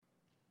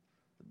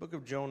Book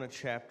of Jonah,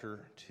 chapter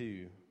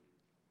 2.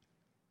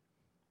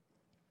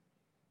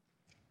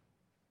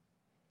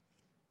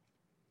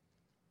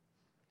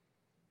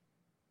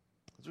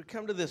 As we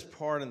come to this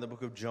part in the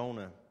book of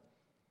Jonah,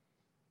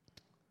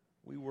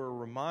 we were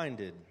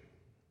reminded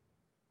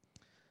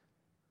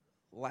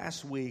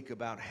last week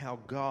about how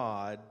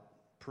God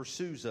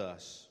pursues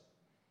us,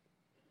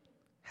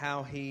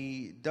 how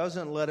He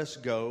doesn't let us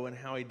go, and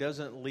how He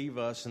doesn't leave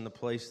us in the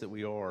place that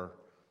we are.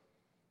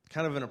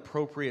 Kind of an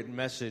appropriate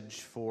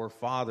message for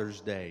Father's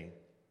Day.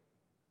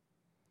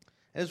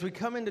 As we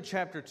come into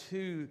chapter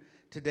 2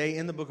 today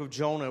in the book of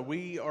Jonah,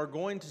 we are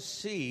going to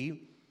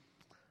see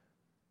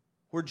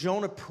where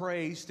Jonah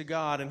prays to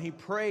God, and he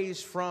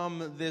prays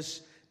from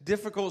this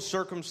difficult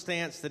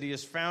circumstance that he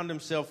has found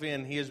himself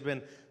in. He has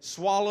been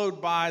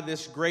swallowed by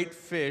this great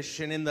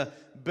fish, and in the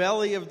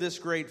belly of this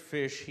great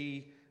fish,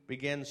 he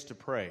begins to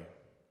pray.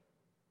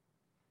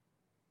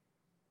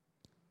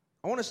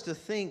 I want us to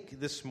think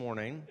this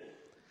morning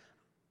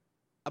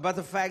about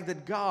the fact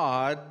that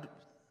God,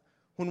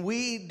 when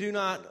we do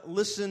not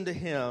listen to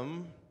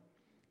Him,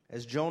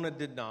 as Jonah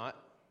did not,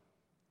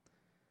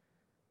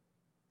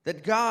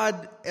 that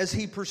God, as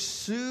He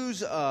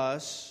pursues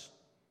us,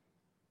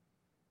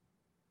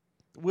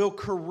 will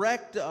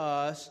correct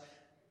us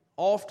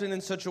often in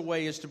such a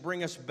way as to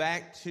bring us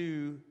back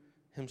to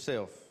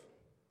Himself.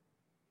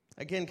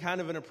 Again,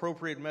 kind of an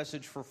appropriate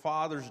message for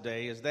Father's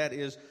Day, as that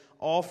is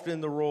often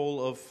the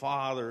role of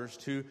fathers,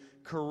 to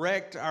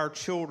correct our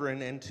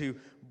children and to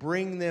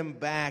bring them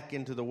back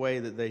into the way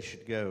that they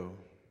should go.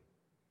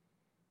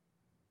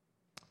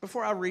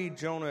 Before I read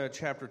Jonah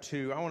chapter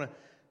 2, I want to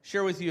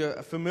share with you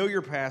a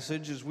familiar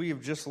passage, as we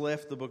have just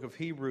left the book of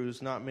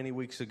Hebrews not many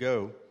weeks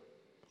ago.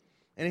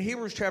 And in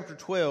Hebrews chapter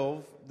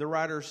 12, the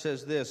writer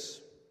says this: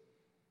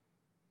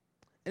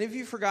 "And if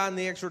you've forgotten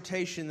the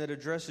exhortation that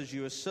addresses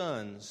you as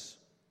sons,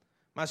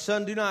 my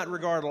son, do not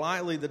regard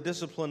lightly the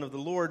discipline of the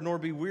Lord, nor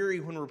be weary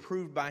when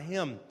reproved by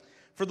Him.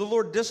 For the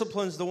Lord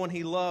disciplines the one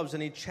He loves,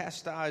 and He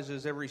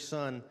chastises every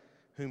son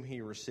whom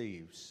He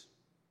receives."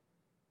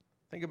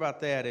 Think about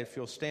that if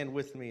you'll stand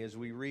with me as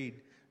we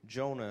read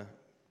Jonah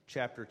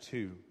chapter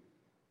 2.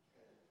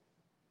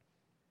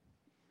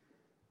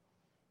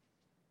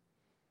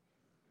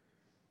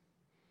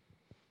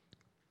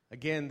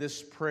 Again,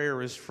 this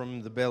prayer is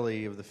from the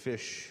belly of the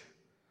fish.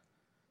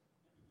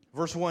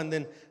 Verse 1,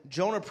 "Then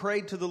Jonah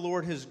prayed to the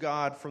Lord his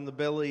God from the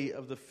belly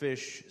of the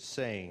fish,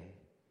 saying,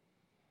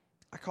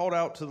 I called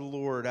out to the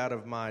Lord out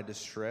of my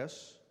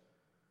distress,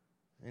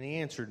 and He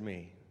answered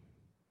me.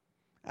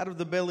 Out of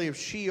the belly of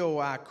Sheol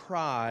I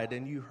cried,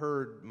 and You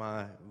heard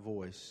my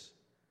voice.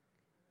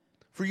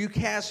 For You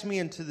cast me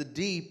into the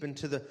deep,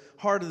 into the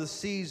heart of the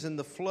seas, and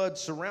the flood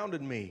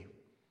surrounded me.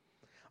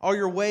 All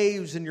Your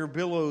waves and Your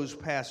billows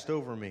passed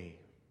over me.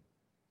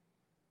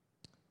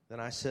 Then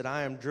I said,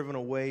 I am driven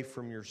away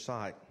from Your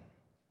sight.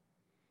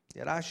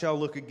 Yet I shall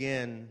look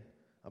again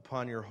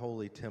upon Your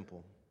holy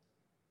temple.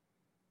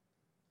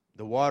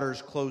 The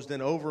waters closed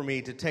in over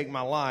me to take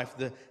my life.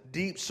 The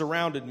deep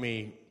surrounded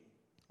me.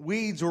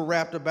 Weeds were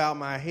wrapped about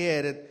my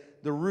head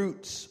at the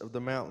roots of the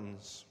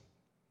mountains.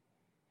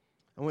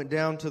 I went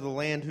down to the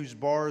land whose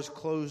bars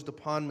closed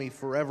upon me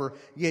forever.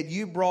 Yet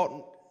You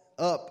brought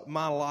up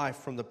my life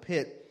from the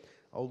pit,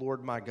 O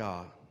Lord my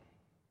God.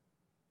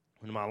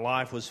 When my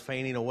life was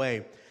fainting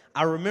away,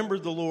 I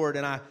remembered the Lord,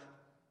 and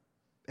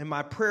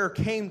my prayer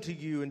came to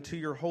You and to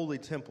Your holy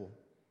temple.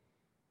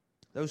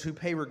 Those who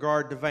pay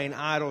regard to vain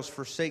idols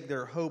forsake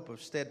their hope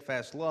of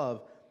steadfast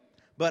love.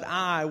 But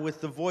I,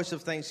 with the voice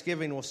of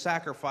thanksgiving, will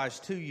sacrifice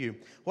to You.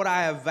 What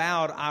I have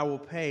vowed I will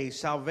pay.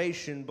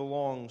 Salvation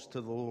belongs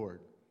to the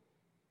Lord.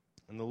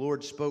 And the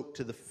Lord spoke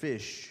to the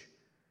fish,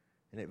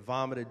 and it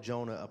vomited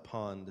Jonah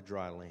upon the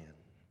dry land."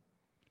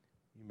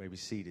 You may be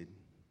seated.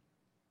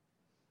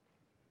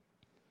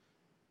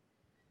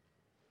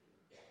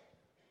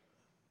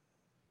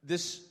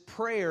 This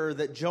prayer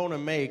that Jonah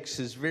makes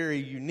is very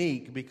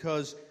unique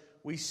because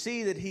we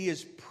see that he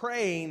is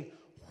praying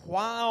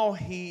while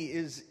he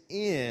is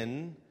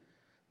in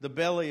the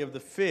belly of the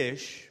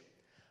fish.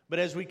 But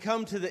as we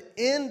come to the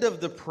end of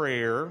the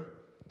prayer,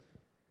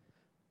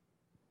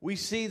 we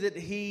see that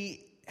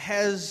he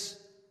has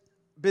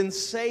been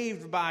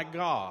saved by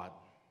God.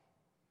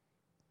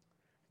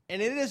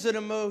 And it is in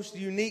a most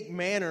unique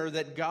manner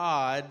that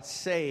God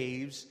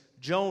saves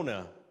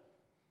Jonah.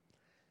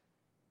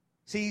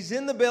 See, he's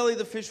in the belly of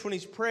the fish when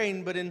he's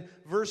praying, but in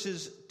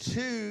verses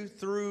 2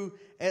 through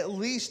at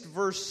least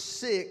verse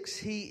 6,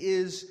 he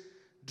is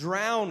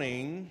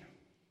drowning,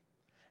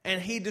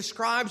 and he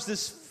describes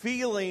this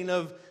feeling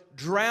of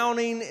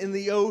drowning in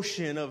the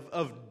ocean,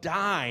 of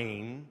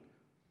dying,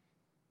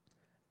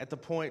 at the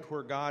point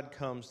where God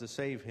comes to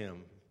save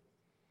him.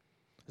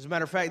 As a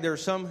matter of fact, there are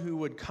some who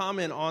would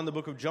comment on the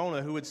book of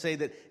Jonah who would say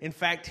that, in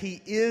fact,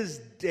 he is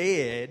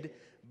dead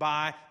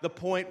by the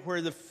point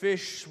where the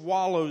fish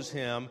swallows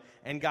him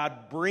and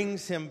God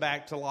brings him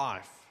back to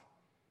life.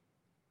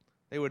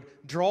 They would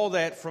draw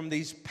that from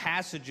these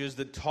passages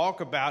that talk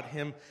about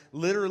him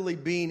literally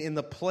being in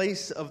the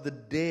place of the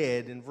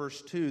dead in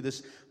verse 2,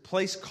 this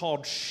place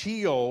called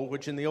Sheol,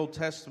 which in the Old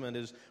Testament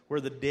is where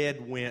the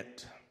dead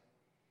went.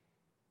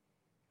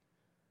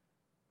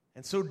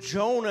 And so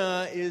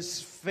Jonah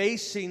is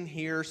facing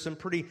here some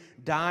pretty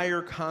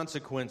dire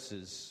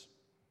consequences.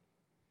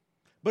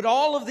 But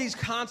all of these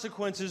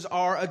consequences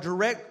are a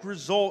direct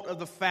result of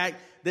the fact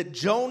that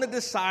Jonah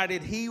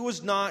decided he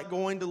was not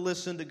going to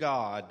listen to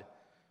God.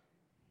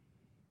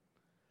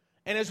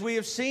 And as we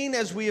have seen,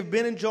 as we have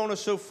been in Jonah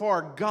so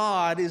far,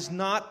 God is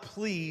not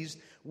pleased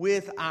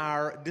with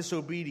our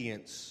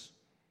disobedience.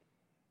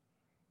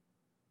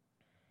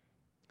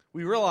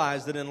 We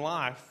realize that in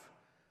life,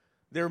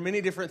 there are many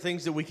different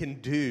things that we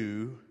can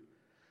do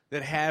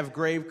that have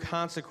grave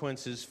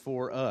consequences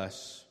for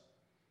us.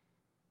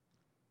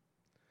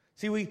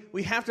 See,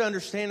 we have to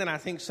understand, and I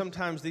think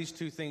sometimes these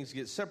two things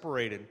get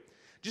separated.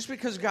 Just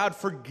because God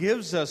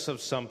forgives us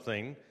of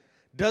something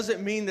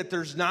doesn't mean that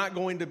there's not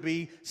going to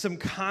be some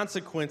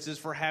consequences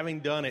for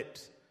having done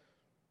it.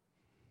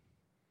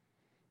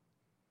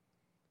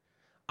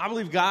 I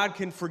believe God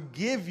can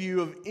forgive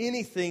you of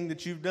anything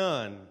that you've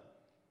done.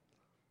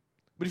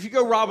 But if you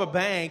go rob a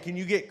bank and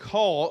you get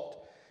caught,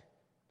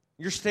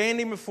 you're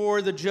standing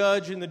before the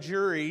judge and the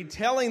jury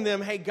telling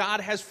them, hey,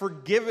 God has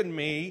forgiven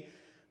me,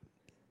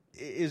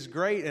 is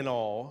great and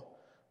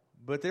all,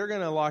 but they're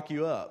going to lock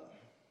you up.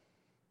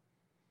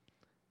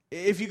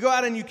 If you go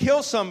out and you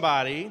kill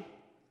somebody,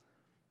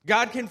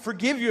 God can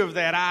forgive you of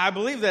that. I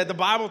believe that. The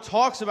Bible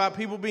talks about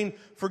people being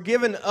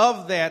forgiven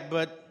of that,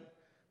 but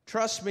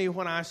trust me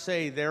when I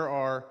say there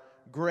are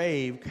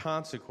grave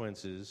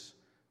consequences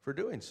for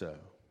doing so.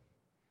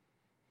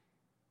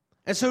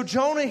 And so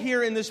Jonah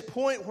here in this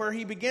point where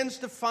he begins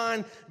to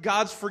find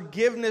God's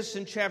forgiveness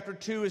in chapter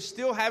 2 is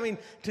still having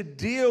to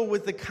deal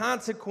with the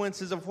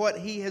consequences of what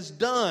he has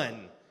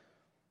done.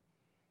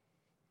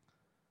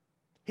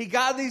 He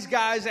got these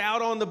guys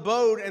out on the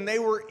boat and they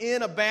were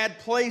in a bad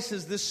place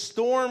as this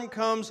storm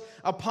comes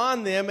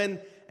upon them.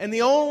 And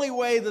the only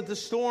way that the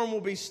storm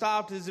will be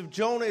stopped is if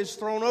Jonah is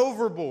thrown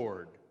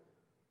overboard.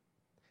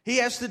 He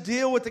has to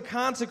deal with the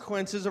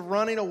consequences of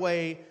running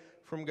away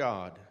from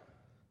God.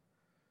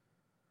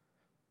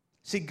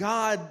 See,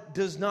 God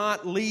does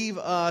not leave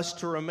us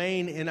to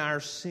remain in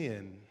our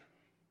sin.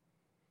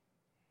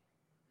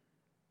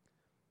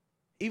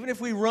 Even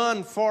if we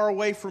run far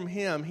away from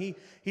Him, He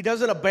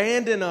doesn't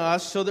abandon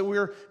us so that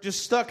we're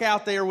just stuck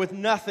out there with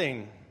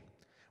nothing,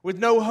 with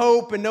no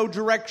hope and no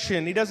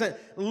direction. He doesn't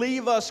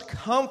leave us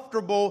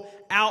comfortable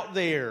out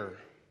there.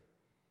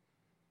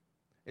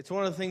 It's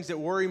one of the things that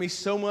worry me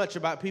so much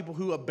about people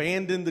who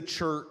abandon the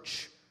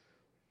church.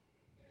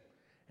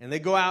 And they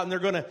go out and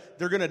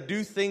they're gonna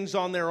do things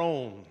on their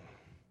own.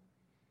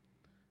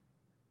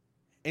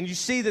 And you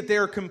see that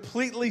they're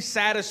completely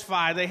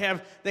satisfied. They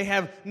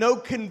have no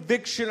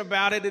conviction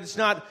about it. It's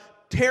not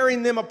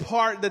tearing them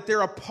apart, that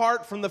they're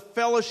apart from the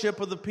fellowship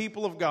of the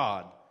people of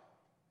God.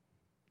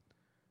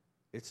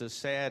 It's a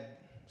sad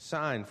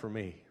sign for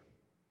me.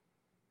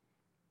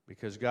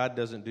 Because God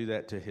doesn't do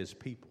that to His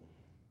people.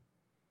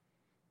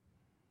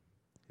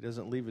 He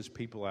doesn't leave His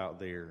people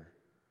out there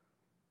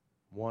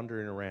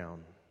wandering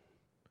around.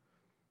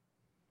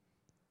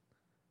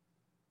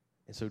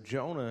 And so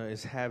Jonah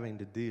is having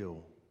to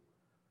deal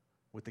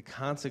with the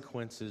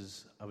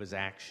consequences of his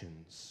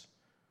actions.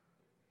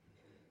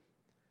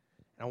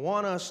 And I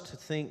want us to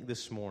think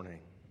this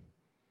morning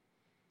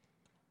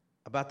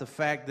about the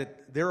fact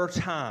that there are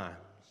times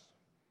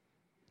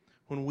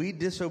when we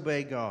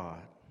disobey God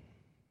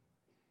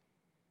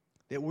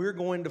that we're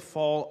going to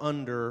fall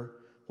under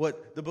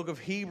what the book of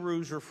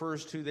Hebrews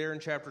refers to there in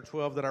chapter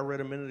 12 that I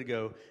read a minute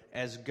ago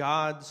as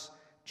God's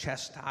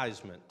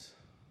chastisement.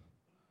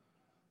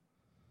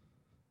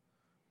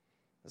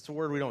 That's a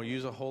word we don't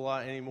use a whole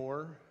lot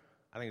anymore.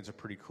 I think it's a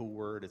pretty cool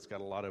word. It's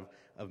got a lot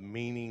of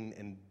meaning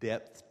and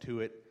depth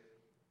to it.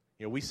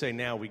 You know, we say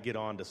now we get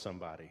on to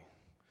somebody.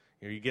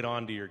 You know, you get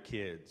on to your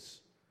kids.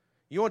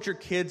 You want your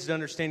kids to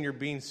understand you're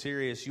being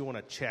serious. You want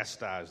to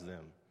chastise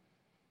them.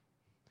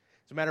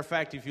 As a matter of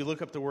fact, if you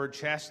look up the word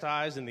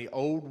chastise in the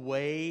old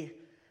way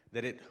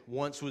that it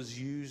once was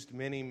used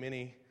many,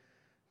 many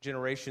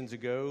generations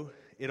ago,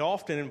 it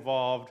often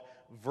involved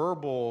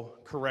verbal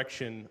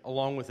correction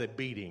along with a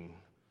beating.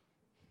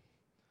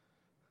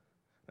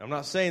 I'm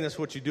not saying that's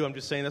what you do. I'm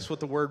just saying that's what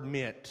the word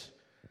meant.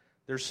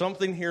 There's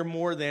something here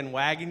more than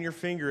wagging your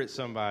finger at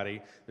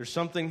somebody. There's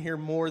something here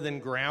more than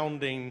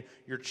grounding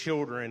your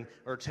children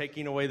or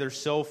taking away their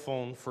cell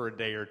phone for a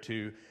day or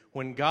two.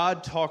 When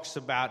God talks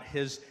about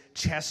His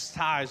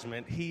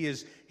chastisement, He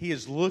is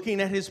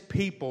looking at His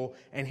people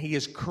and He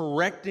is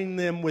correcting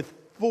them with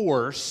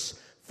force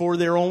for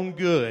their own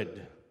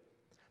good.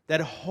 That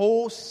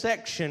whole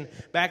section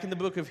back in the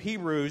book of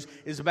Hebrews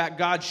is about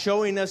God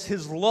showing us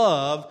His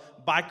love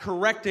by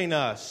correcting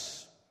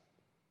us.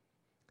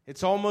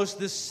 It's almost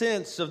this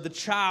sense of the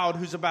child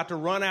who's about to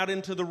run out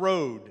into the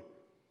road.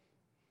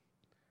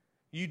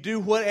 You do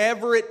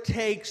whatever it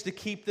takes to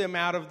keep them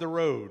out of the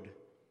road.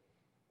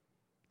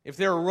 If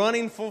they were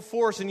running full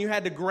force and you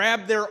had to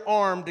grab their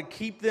arm to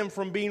keep them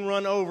from being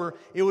run over,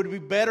 it would be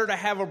better to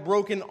have a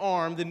broken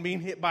arm than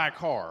being hit by a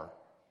car.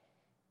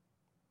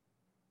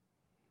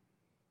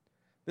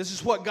 This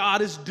is what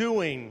God is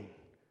doing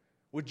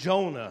with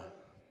Jonah.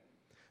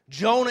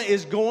 Jonah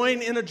is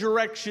going in a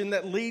direction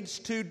that leads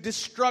to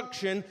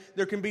destruction.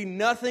 There can be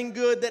nothing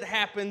good that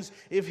happens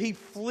if he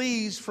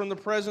flees from the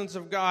presence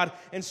of God.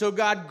 And so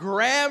God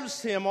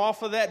grabs him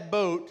off of that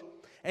boat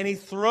and he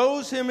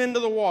throws him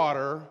into the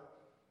water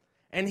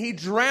and he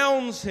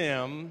drowns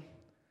him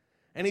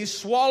and he's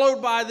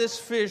swallowed by this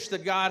fish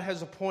that God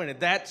has appointed.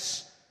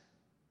 That's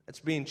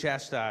being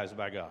chastised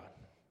by God.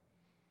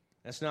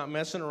 That's not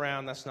messing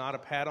around. That's not a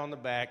pat on the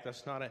back.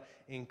 That's not an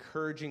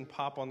encouraging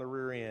pop on the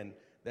rear end.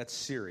 That's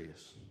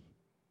serious.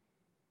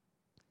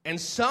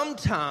 And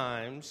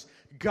sometimes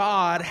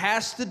God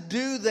has to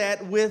do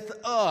that with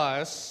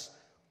us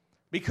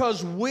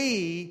because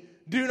we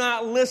do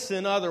not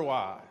listen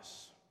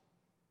otherwise.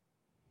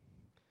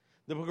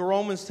 The book of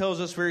Romans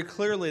tells us very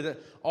clearly that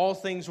all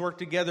things work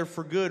together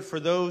for good for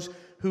those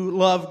who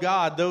love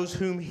God, those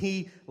whom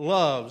He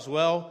loves.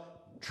 Well,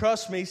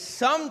 trust me,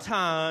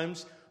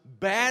 sometimes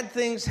bad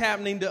things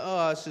happening to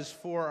us is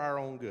for our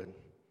own good.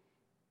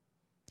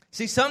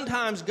 See,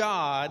 sometimes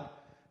God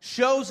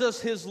shows us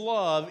His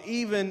love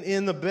even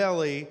in the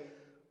belly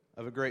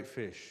of a great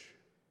fish.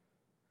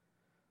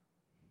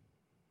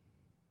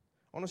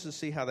 I want us to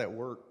see how that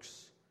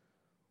works.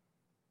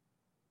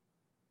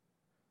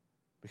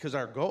 Because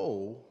our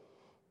goal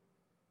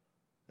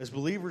as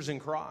believers in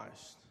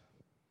Christ,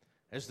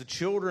 as the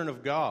children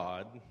of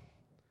God,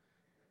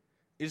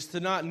 is to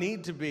not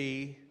need to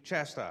be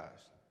chastised.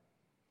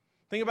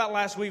 Think about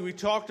last week. We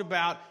talked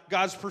about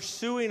God's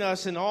pursuing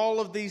us in all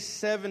of these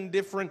 7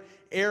 different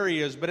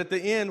areas. But at the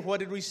end, what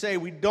did we say?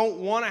 We don't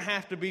want to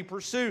have to be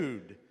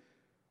pursued.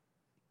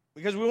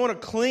 Because we want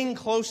to cling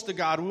close to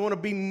God. We want to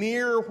be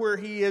near where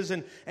He is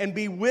and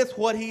be with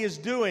what He is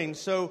doing.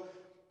 So,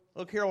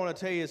 look here, I want to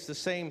tell you it's the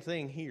same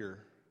thing here.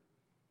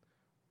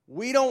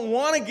 We don't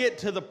want to get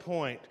to the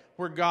point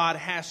where God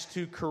has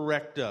to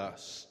correct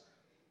us.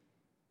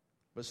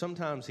 But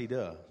sometimes He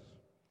does.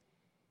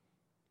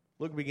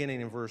 Look beginning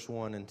in verse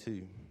 1 and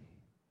 2.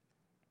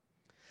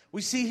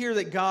 We see here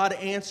that God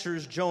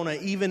answers Jonah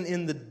even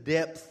in the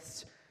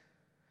depths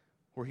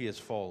where he has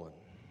fallen.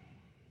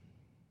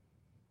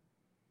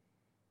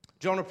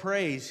 Jonah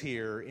prays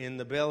here in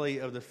the belly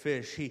of the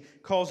fish. He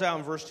calls out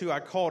in verse 2, I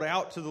called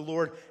out to the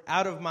Lord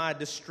out of my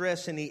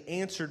distress, and He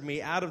answered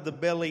me. Out of the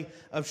belly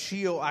of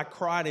Sheol I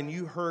cried, and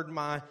You heard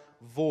my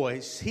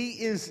voice. He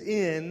is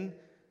in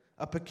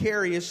a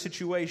precarious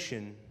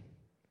situation.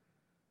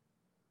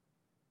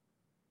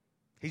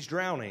 He's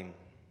drowning.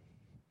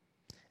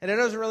 And it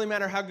doesn't really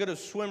matter how good a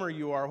swimmer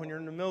you are when you're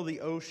in the middle of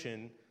the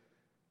ocean.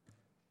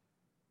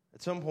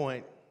 At some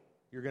point,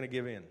 you're going to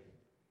give in.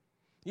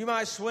 You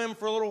might swim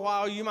for a little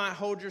while. You might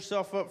hold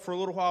yourself up for a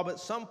little while. But at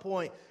some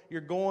point,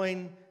 you're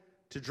going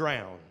to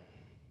drown.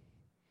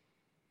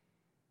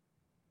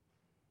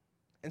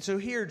 And so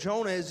here,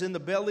 Jonah is in the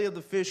belly of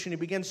the fish, and he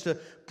begins to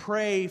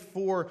pray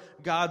for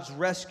God's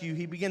rescue.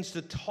 He begins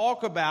to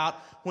talk about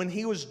when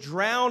he was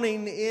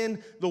drowning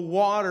in the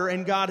water,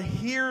 and God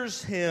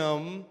hears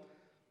him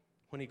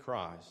when he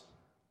cries.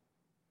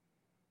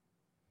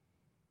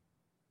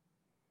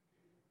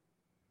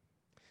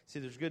 See,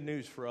 there's good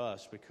news for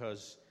us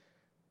because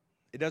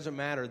it doesn't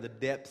matter the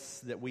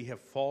depths that we have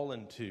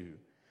fallen to.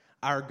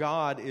 Our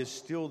God is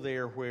still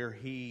there where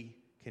He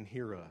can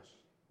hear us.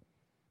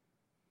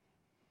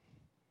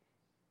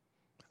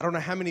 I don't know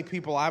how many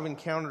people I've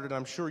encountered, and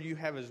I'm sure you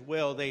have as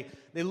well. They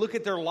look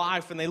at their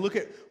life and they look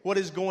at what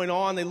is going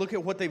on. They look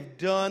at what they've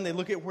done. They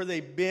look at where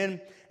they've been.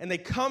 And they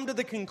come to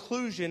the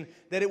conclusion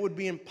that it would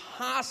be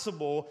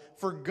impossible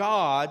for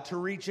God to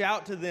reach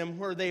out to them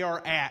where they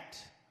are at.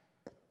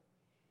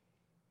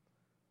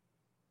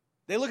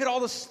 They look at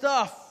all the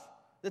stuff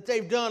that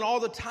they've done,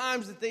 all the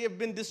times that they have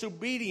been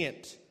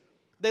disobedient.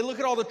 They look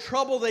at all the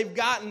trouble they've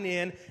gotten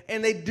in,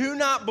 and they do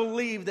not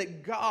believe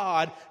that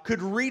God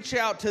could reach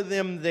out to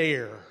them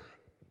there.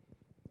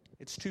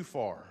 It's too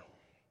far.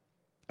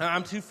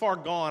 I'm too far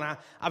gone.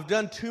 I've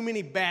done too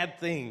many bad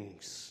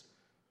things.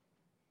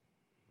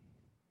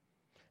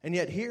 And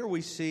yet here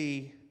we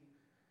see,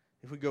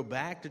 if we go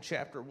back to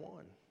chapter 1,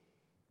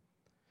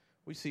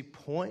 we see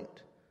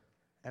point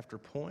after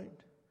point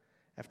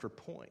after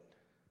point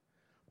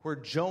where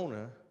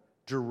Jonah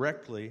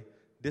directly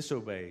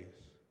disobeys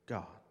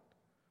God.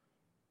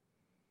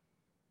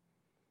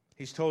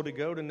 He's told to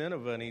go to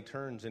Nineveh, and he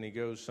turns and he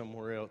goes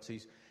somewhere else.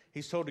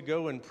 He's told to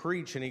go and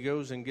preach, and he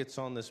goes and gets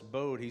on this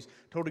boat. He's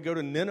told to go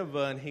to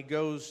Nineveh, and he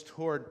goes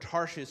toward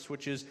Tarshish,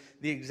 which is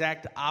the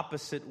exact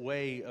opposite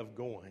way of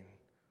going.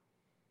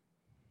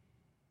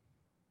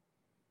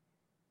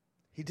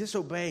 He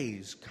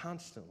disobeys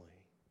constantly.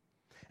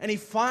 And he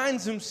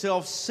finds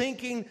himself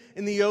sinking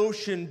in the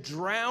ocean,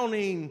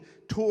 drowning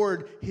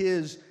toward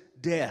his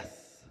death.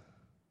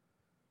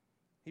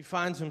 He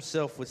finds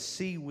himself with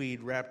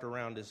seaweed wrapped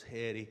around his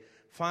head. He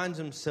finds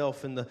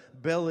himself in the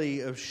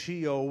belly of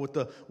Sheol with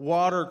the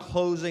water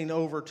closing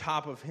over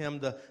top of him,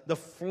 the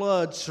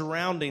flood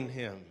surrounding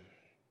him.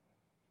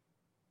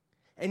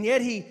 And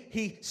yet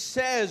he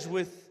says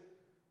with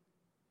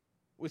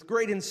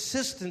great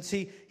insistence,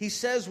 he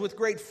says with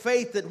great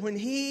faith that when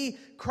he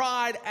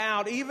cried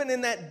out, even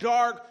in that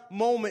dark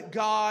moment,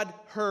 God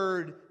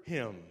heard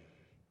him.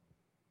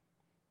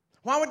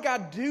 Why would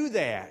God do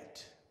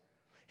that?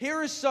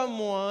 Here is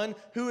someone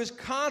who is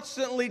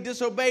constantly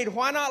disobeyed.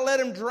 Why not let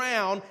him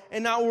drown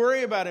and not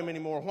worry about him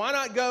anymore? Why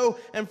not go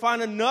and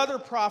find another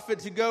prophet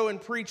to go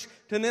and preach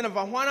to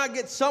Nineveh? Why not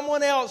get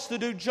someone else to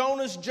do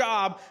Jonah's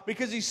job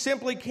because he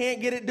simply can't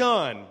get it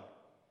done?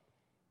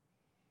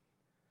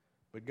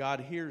 But God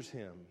hears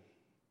him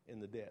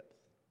in the depth.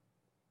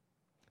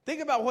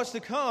 Think about what's to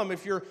come.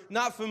 If you're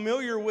not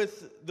familiar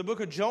with the book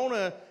of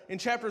Jonah, in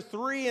chapter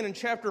 3 and in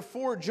chapter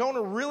 4,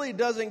 Jonah really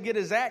doesn't get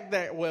his act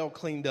that well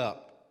cleaned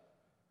up.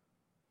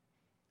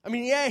 I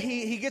mean, yeah,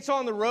 he gets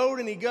on the road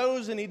and he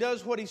goes and he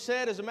does what he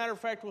said. As a matter of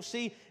fact, we'll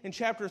see in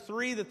chapter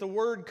 3 that the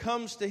word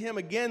comes to him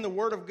again. The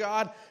word of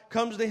God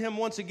comes to him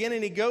once again,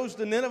 and he goes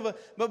to Nineveh.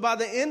 But by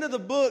the end of the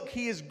book,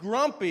 he is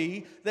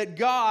grumpy that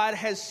God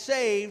has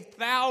saved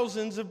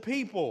thousands of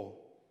people.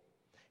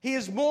 He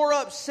is more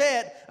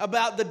upset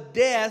about the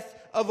death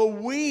of a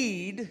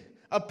weed,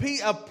 a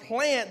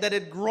plant that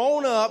had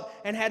grown up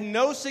and had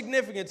no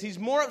significance. He's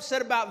more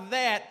upset about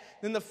that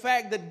than the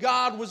fact that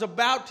God was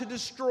about to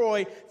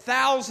destroy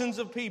thousands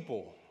of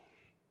people.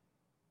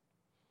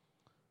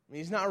 I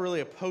mean, he's not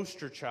really a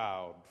poster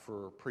child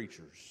for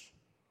preachers.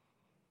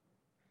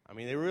 I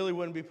mean, they really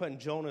wouldn't be putting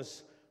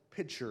Jonah's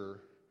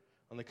picture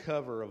on the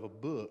cover of a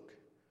book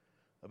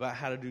about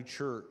how to do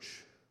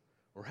church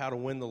or how to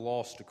win the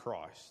lost to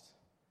Christ.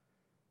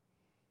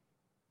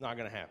 Not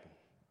going to happen.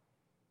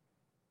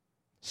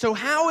 So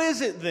how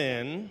is it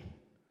then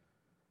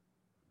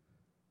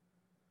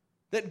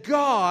that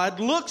God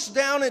looks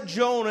down at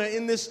Jonah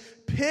in this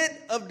pit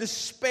of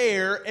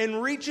despair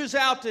and reaches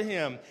out to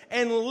him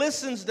and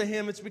listens to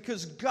him? It's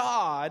because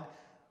God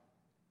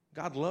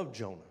loved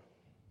Jonah.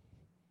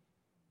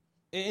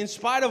 In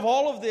spite of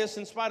all of this,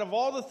 in spite of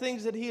all the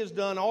things that he has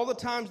done, all the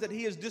times that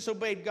he has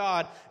disobeyed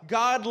God,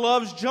 God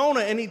loves Jonah.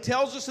 And he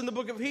tells us in the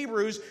book of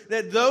Hebrews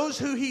that those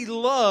who he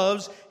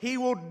loves, he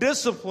will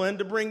discipline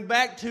to bring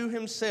back to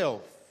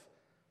himself.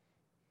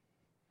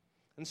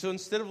 And so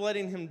instead of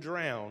letting him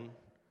drown,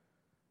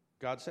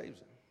 God saves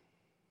him.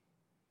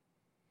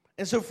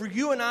 And so for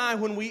you and I,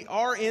 when we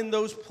are in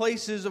those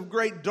places of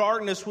great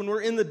darkness, when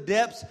we're in the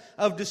depths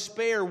of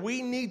despair,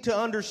 we need to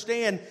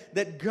understand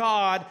that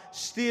God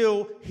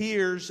still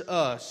hears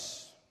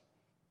us.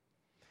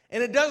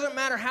 And it doesn't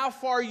matter how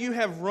far you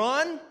have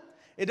run,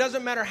 it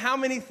doesn't matter how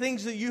many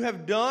things that you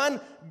have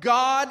done,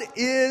 God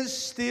is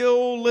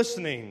still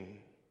listening.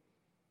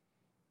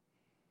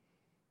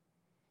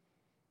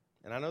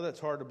 And I know that's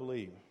hard to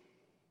believe.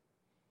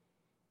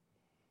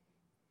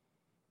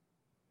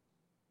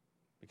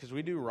 Because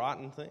we do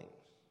rotten things.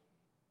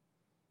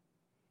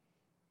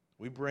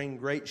 We bring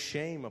great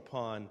shame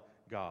upon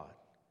God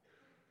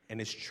and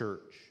His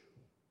church.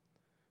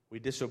 We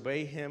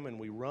disobey Him and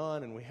we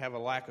run and we have a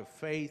lack of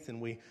faith and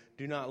we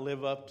do not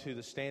live up to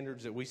the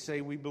standards that we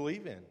say we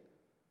believe in.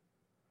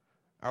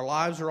 Our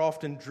lives are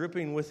often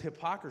dripping with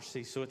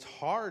hypocrisy, so it's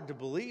hard to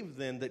believe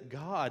then that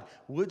God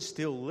would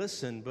still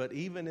listen, but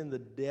even in the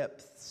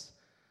depths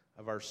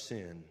of our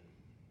sin,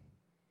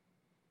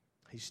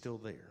 He's still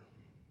there.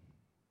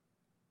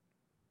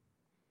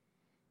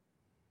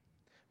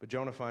 But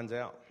Jonah finds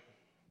out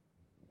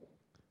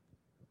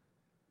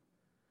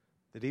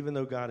that even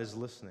though God is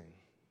listening,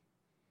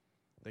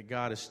 that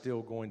God is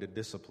still going to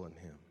discipline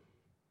him.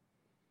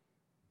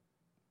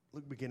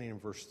 Look beginning in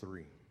verse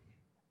 3.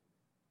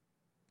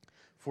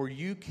 For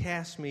you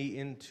cast me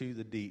into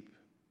the deep.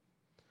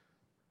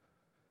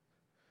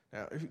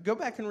 Now, if you go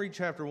back and read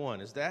chapter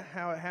 1, is that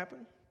how it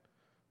happened?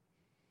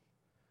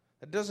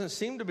 That doesn't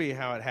seem to be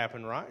how it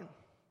happened, right?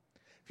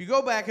 If you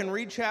go back and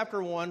read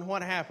chapter 1,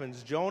 what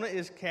happens? Jonah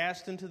is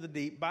cast into the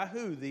deep by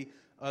who? The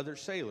other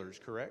sailors,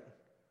 correct?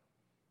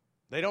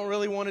 They don't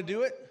really want to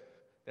do it.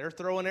 They're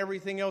throwing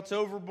everything else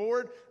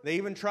overboard. They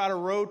even try to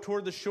row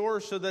toward the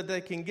shore so that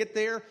they can get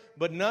there,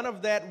 but none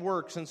of that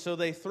works. And so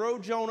they throw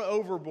Jonah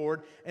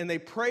overboard and they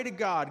pray to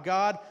God,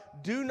 God,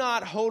 do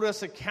not hold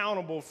us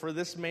accountable for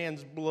this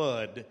man's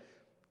blood.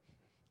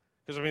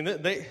 Because, I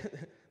mean,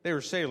 they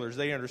were sailors.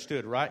 They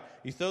understood, right?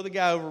 You throw the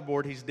guy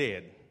overboard, he's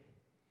dead.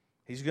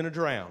 He's going to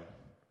drown.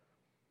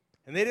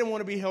 And they didn't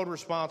want to be held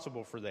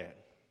responsible for that.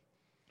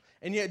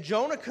 And yet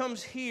Jonah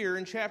comes here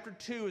in chapter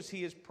 2 as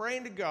he is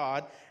praying to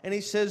God, and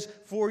he says,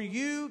 for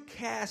you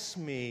cast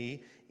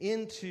me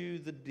into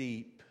the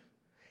deep,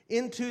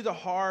 into the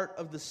heart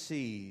of the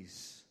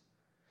seas.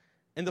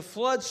 And the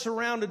flood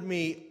surrounded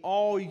me,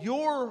 all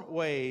your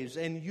waves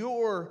and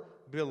your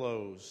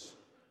billows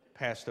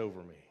passed over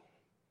me.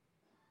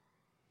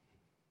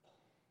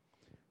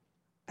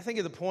 I think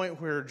at the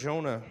point where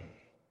Jonah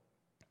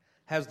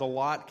has the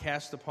lot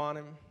cast upon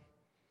him,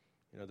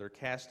 you know, they're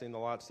casting the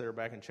lots there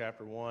back in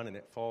chapter 1, and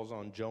it falls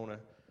on Jonah.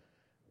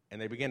 And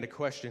they began to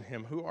question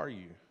him, "Who are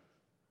you?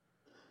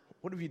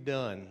 What have you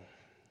done?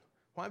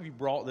 Why have you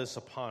brought this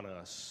upon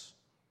us?"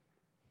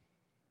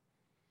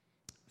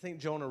 I think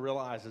Jonah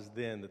realizes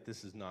then that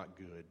this is not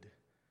good,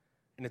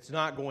 and it's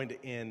not going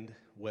to end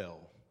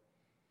well.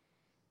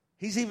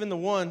 He's even the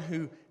one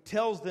who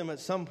tells them at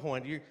some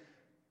point, you're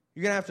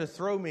going to have to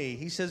throw me.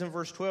 He says in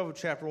verse 12 of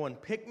chapter 1,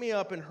 "Pick me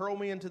up and hurl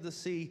me into the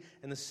sea,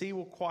 and the sea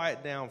will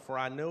quiet down, for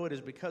I know it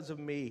is because of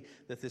me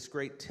that this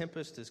great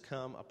tempest has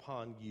come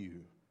upon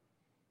you."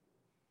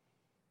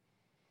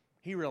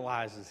 He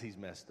realizes he's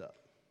messed up.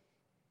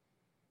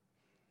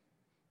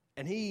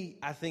 And he,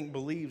 I think,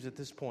 believes at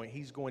this point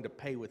he's going to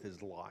pay with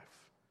his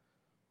life.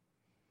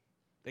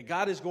 That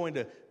God is going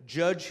to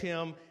judge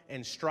him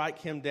and strike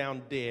him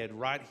down dead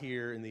right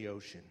here in the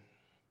ocean.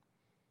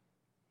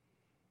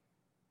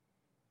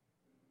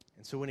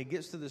 And so when he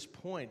gets to this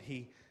point,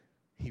 he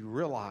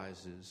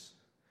realizes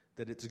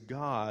that it's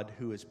God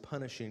who is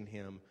punishing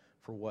him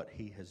for what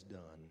he has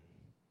done.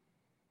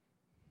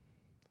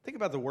 Think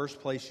about the worst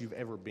place you've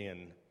ever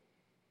been.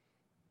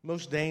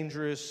 Most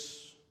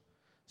dangerous,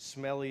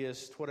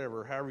 smelliest,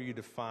 whatever, however you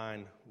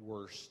define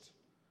worst.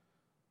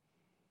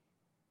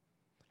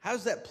 How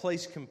does that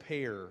place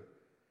compare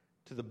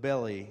to the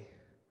belly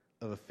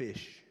of a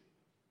fish?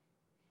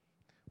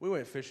 We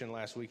went fishing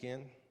last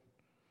weekend.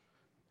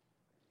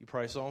 You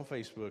probably saw on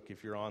Facebook,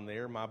 if you're on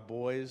there, my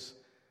boys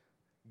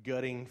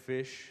gutting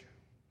fish.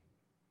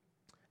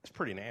 It's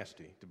pretty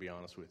nasty, to be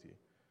honest with you.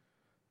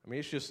 I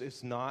mean,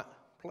 it's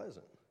not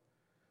pleasant.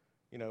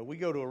 You know, we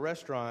go to a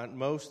restaurant,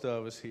 most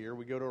of us here,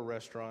 we go to a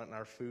restaurant and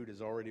our food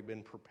has already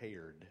been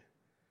prepared.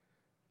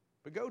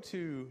 But go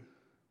to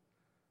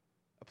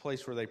a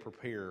place where they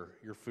prepare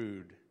your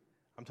food.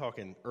 I'm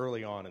talking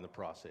early on in the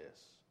process.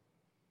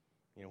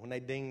 You know, when they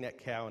ding that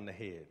cow in the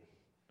head.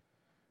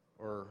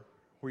 Or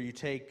where you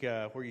take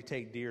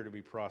deer to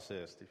be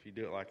processed, if you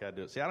do it like I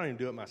do it. See, I don't even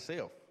do it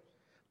myself.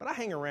 But I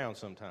hang around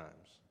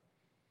sometimes.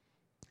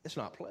 It's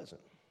not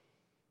pleasant.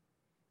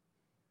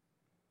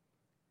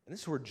 And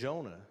this is where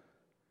Jonah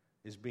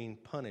is being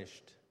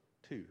punished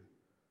too.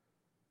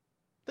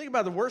 Think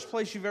about the worst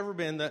place you've ever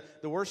been, the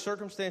worst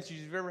circumstances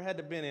you've ever had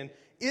to been in.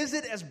 Is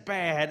it as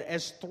bad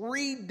as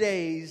 3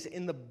 days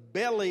in the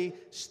belly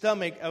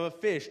stomach of a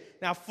fish?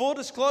 Now, full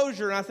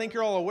disclosure, and I think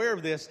you're all aware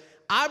of this,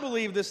 I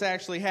believe this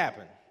actually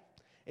happened.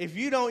 If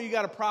you don't, you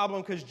got a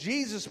problem because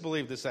Jesus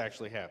believed this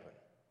actually happened.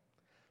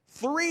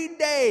 3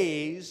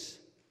 days,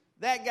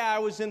 that guy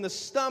was in the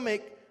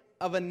stomach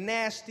of a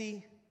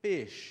nasty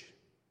fish.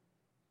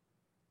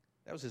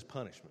 That was his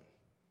punishment.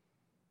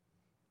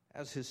 That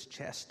was his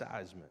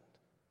chastisement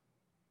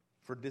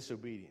for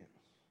disobedience.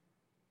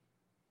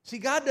 See,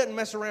 God doesn't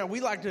mess around. We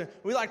like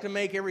to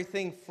make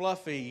everything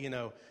fluffy, you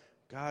know.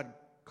 God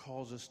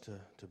calls us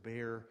to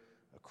bear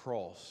a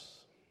cross.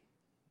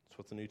 That's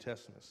what the New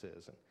Testament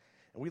says.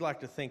 And we like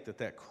to think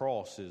that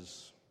cross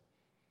is,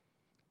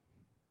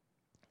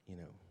 you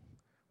know,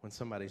 when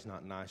somebody's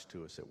not nice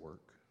to us at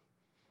work.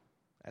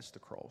 That's the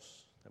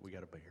cross that we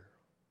got to bear.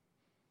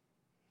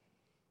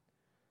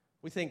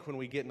 We think when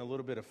we get in a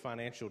little bit of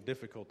financial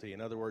difficulty, in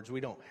other words,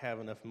 we don't have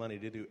enough money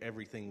to do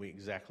everything we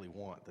exactly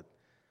want,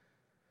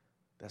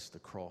 that's the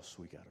cross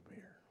we got to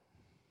bear.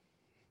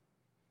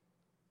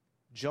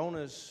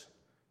 Jonah's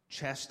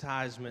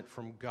chastisement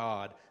from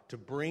God to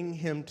bring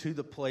him to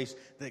the place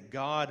that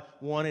God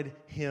wanted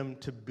him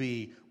to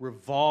be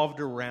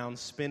revolved around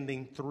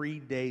spending 3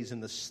 days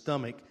in the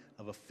stomach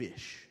of a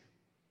fish.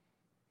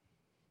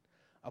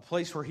 A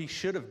place where he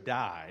should have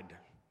died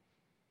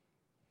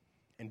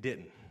and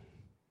didn't.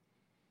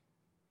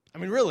 I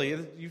mean, really,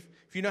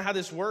 if you know how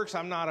this works,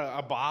 I'm not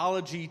a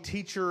biology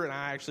teacher, and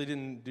I actually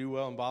didn't do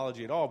well in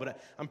biology at all, but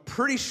I'm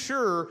pretty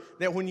sure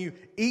that when you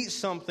eat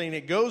something,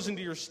 it goes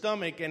into your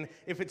stomach, and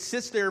if it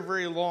sits there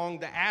very long,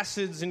 the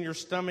acids in your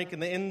stomach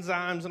and the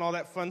enzymes and all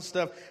that fun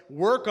stuff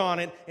work on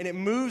it, and it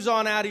moves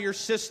on out of your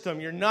system.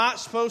 You're not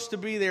supposed to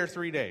be there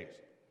 3 days.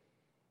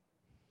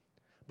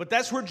 But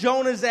that's where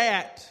Jonah's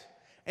at,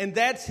 and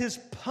that's his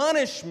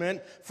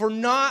punishment for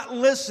not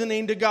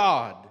listening to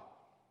God.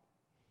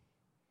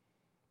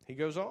 He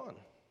goes on.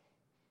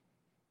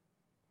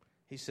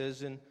 He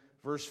says in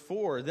verse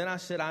 4, "Then I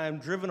said, I am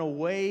driven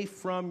away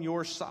from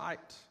your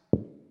sight."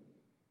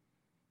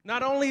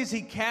 Not only is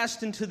he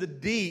cast into the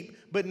deep,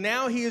 but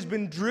now he has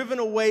been driven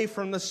away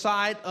from the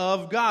sight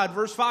of God.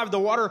 Verse 5, "The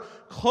water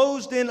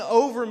closed in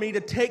over me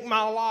to take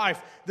my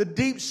life. The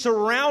deep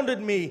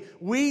surrounded me.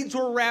 Weeds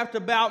were wrapped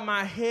about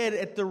my head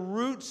at the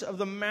roots of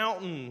the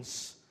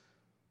mountains."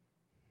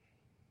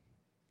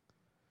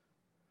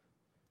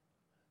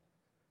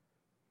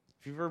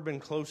 If you've ever been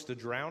close to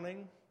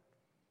drowning,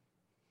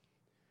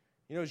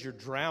 you know, as you're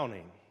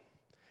drowning,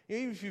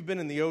 even if you've been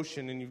in the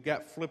ocean and you've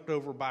got flipped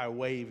over by a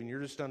wave and you're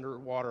just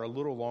underwater a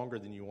little longer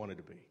than you wanted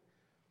to be,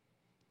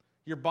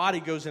 your body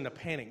goes into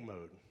panic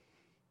mode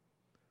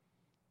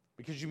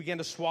because you begin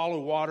to swallow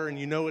water and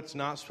you know it's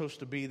not supposed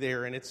to be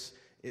there. And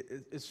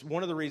it's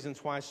one of the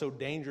reasons why it's so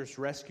dangerous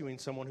rescuing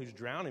someone who's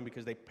drowning,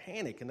 because they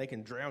panic and they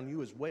can drown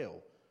you as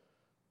well.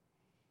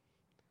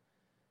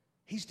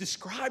 He's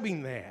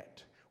describing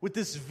that. with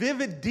this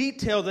vivid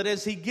detail that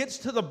as he gets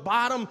to the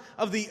bottom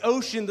of the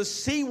ocean, the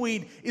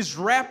seaweed is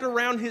wrapped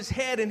around his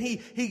head, and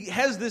he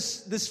has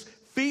this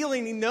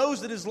feeling. He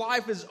knows that his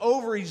life is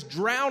over. He's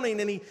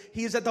drowning, and he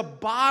is at the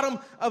bottom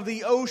of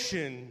the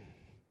ocean.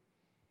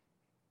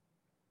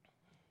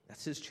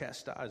 That's his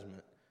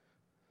chastisement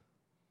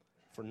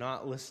for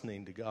not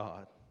listening to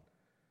God.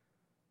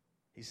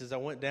 He says, I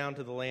went down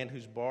to the land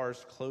whose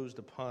bars closed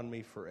upon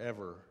me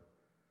forever.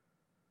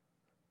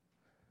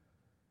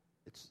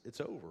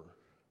 It's over.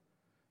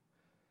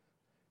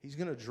 He's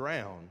going to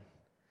drown.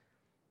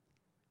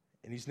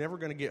 And he's never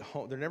going to get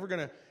home. He's never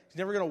going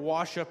to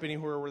wash up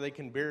anywhere where they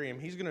can bury him.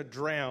 He's going to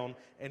drown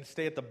and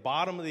stay at the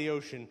bottom of the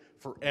ocean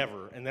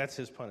forever. And that's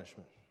his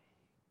punishment.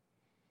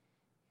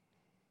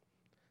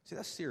 See,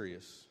 that's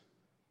serious.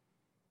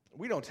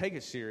 We don't take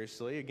it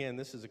seriously. Again,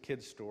 this is a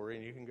kid's story,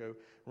 and you can go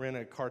rent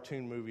a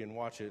cartoon movie and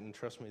watch it, and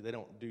trust me, they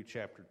don't do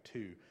chapter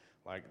 2.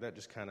 Like, that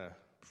just it's kind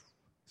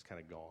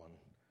of gone.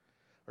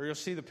 Or you'll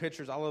see the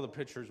pictures. I love the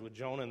pictures with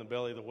Jonah in the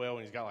belly of the whale,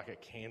 and he's got like a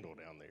candle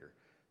down there.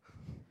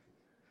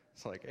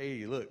 It's like,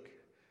 hey, look.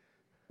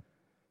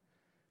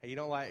 Hey, you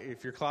don't like,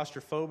 if you're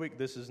claustrophobic,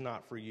 this is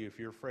not for you. If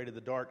you're afraid of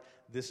the dark,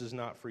 this is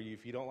not for you.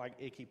 If you don't like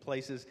icky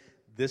places,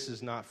 this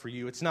is not for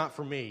you. It's not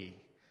for me.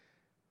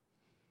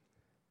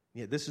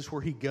 Yet this is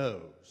where he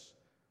goes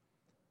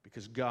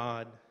because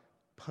God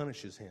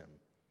punishes him.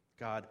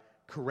 God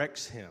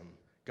corrects him.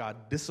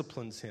 God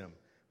disciplines him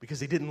because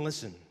he didn't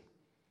listen.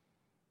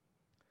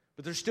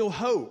 But there's still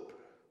hope.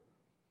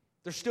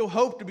 There's still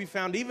hope to be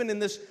found even in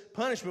this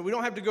punishment. We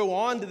don't have to go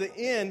on to the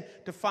end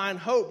to find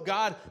hope.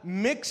 God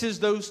mixes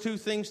those two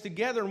things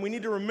together, and we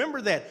need to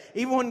remember that.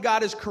 Even when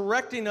God is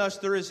correcting us,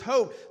 there is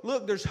hope.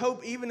 Look, there's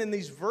hope even in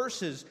these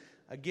verses.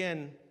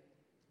 Again,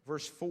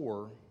 verse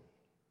 4.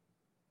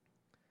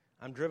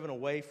 I'm driven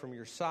away from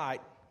your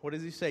sight. What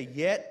does he say?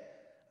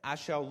 Yet I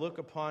shall look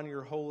upon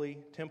your holy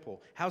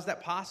temple. How's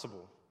that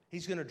possible?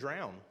 He's going to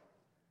drown.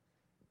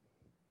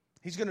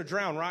 He's going to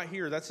drown right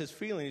here. That's his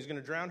feeling. He's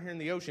going to drown here in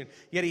the ocean.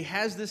 Yet he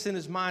has this in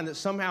his mind that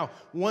somehow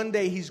one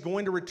day he's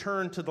going to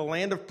return to the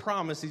land of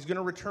promise. He's going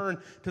to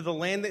return to the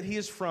land that he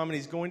is from, and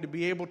he's going to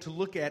be able to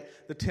look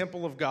at the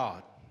temple of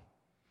God.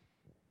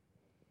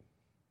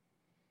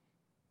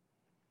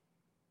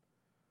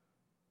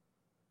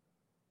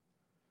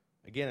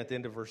 Again, at the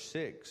end of verse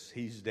 6,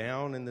 he's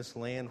down in this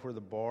land where the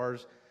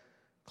bars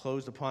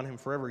closed upon him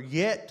forever.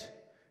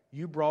 Yet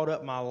you brought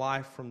up my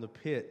life from the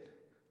pit,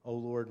 O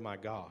Lord my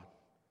God.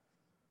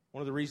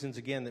 One of the reasons,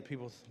 again, that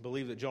people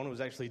believe that Jonah was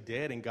actually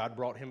dead and God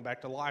brought him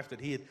back to life, that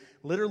he had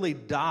literally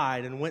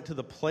died and went to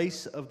the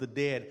place of the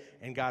dead,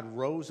 and God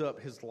rose up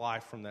his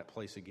life from that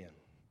place again.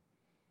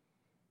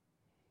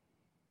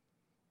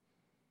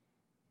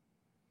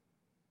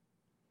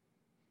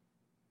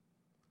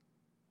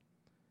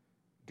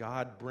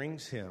 God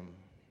brings him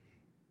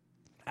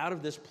out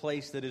of this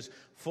place that is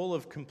full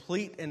of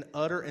complete and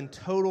utter and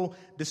total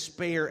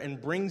despair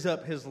and brings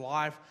up his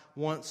life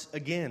once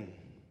again.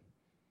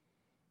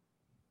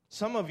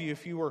 Some of you,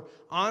 if you were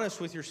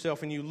honest with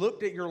yourself and you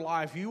looked at your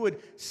life, you would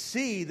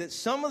see that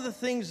some of the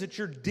things that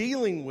you're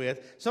dealing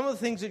with, some of the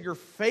things that you're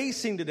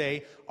facing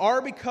today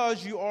are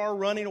because you are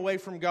running away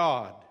from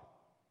God.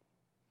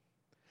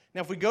 Now,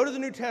 if we go to the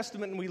New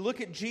Testament and we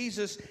look at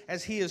Jesus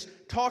as he is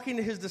talking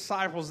to his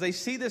disciples, they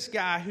see this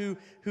guy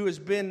who's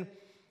been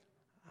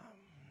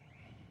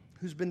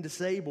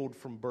disabled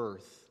from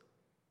birth.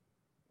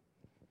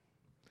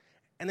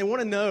 And they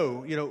want to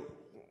know,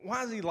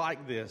 why is he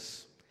like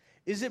this?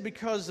 Is it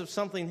because of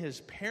something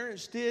his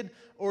parents did,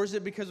 or is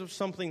it because of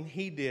something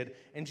he did?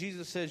 And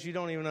Jesus says, you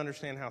don't even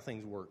understand how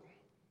things work.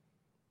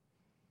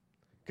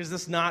 Because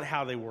that's not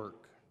how they work.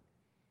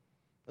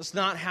 That's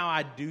not how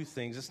I do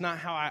things. It's not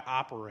how I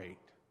operate.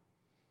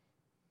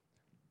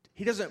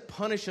 He doesn't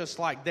punish us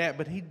like that,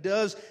 but he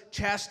does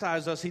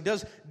chastise us. He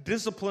does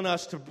discipline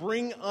us to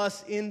bring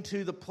us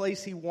into the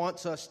place he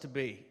wants us to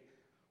be.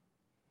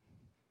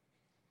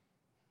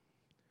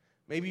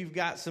 Maybe you've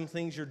got some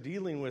things you're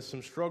dealing with,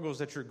 some struggles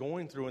that you're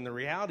going through, and the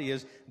reality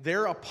is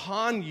they're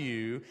upon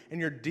you,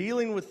 and you're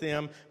dealing with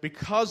them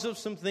because of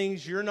some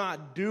things you're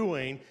not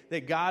doing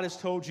that God has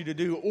told you to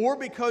do, or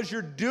because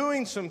you're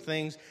doing some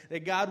things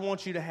that God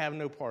wants you to have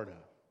no part of.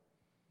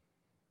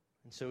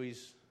 And so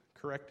he's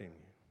correcting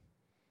you.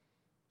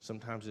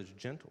 Sometimes it's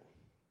gentle.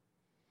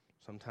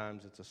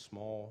 Sometimes it's a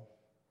small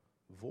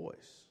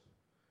voice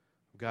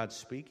of God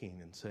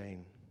speaking and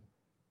saying,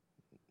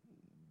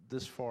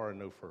 this far and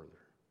no further.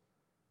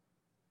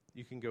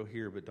 You can go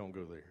here, but don't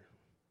go there.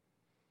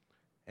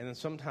 And then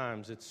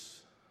sometimes it's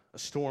a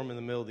storm in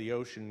the middle of the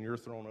ocean, and you're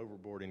thrown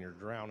overboard and you're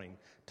drowning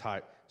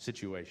type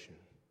situation.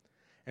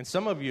 And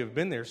some of you have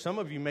been there. Some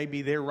of you may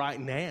be there right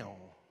now.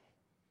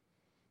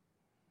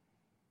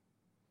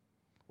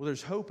 Well,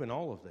 there's hope in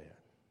all of that.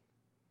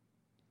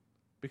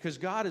 Because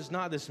God is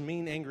not this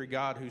mean, angry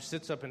God who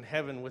sits up in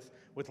heaven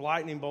with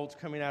lightning bolts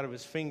coming out of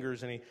his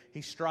fingers, and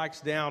he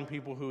strikes down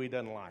people who he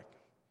doesn't like.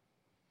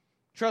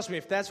 Trust me,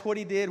 if that's what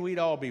he did, we'd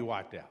all be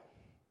wiped out.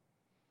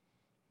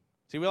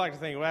 See, we like to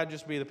think, well, that'd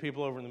just be the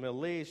people over in the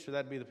Middle East, or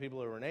that'd be the people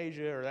over in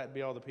Asia, or that'd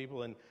be all the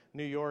people in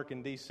New York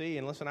and D.C.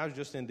 And listen, I was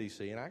just in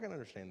D.C., and I can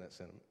understand that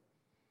sentiment.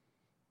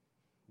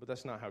 But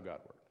that's not how God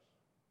works.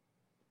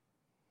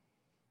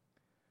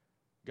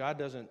 God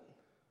doesn't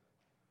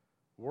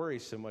worry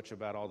so much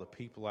about all the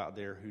people out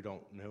there who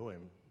don't know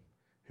Him,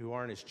 who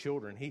aren't His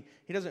children. He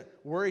doesn't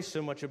worry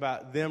so much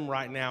about them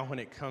right now when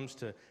it comes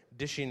to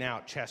dishing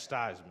out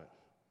chastisement.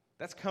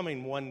 That's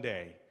coming one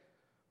day.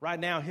 Right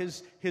now,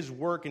 His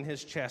work and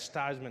His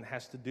chastisement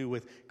has to do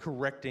with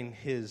correcting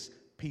His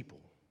people.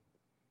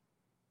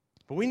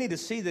 But we need to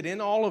see that in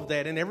all of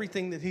that, in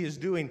everything that He is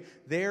doing,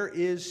 there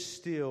is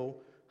still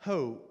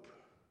hope.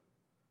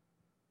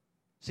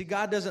 See,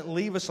 God doesn't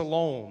leave us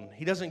alone.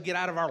 He doesn't get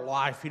out of our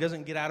life. He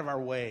doesn't get out of our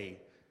way.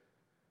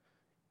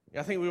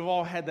 I think we've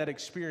all had that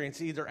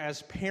experience either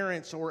as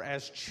parents or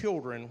as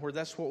children where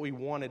that's what we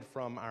wanted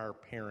from our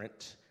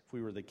parent if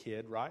we were the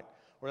kid, right?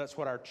 Or that's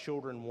what our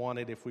children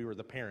wanted if we were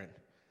the parent.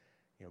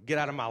 Get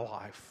out of my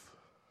life.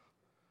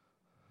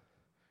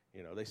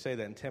 They say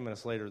that, and 10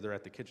 minutes later they're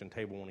at the kitchen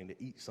table wanting to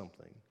eat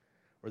something.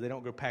 Or they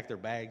don't go pack their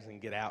bags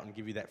and get out and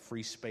give you that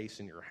free space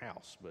in your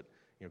house. But,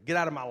 get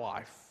out of my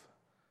life.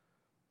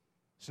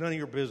 It's none of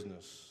your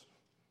business.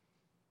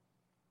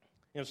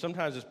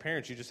 Sometimes as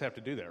parents you just have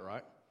to do that,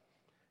 right?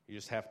 You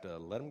just have to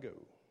let them go.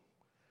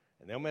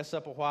 And they'll mess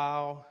up a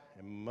while,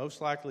 and most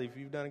likely if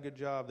you've done a good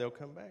job, they'll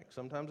come back.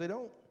 Sometimes they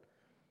don't.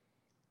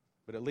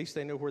 But at least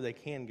they know where they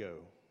can go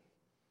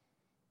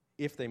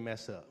if they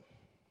mess up.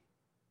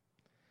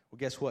 Well,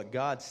 guess what?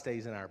 God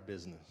stays in our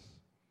business.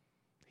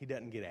 He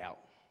doesn't get out.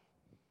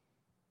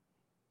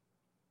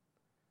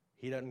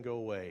 He doesn't go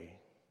away.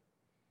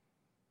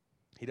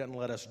 He doesn't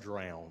let us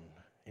drown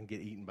and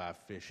get eaten by a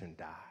fish and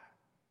die.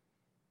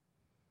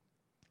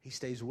 He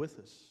stays with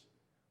us.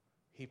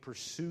 He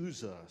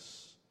pursues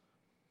us.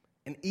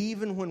 And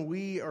even when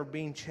we are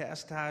being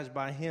chastised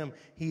by Him,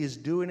 He is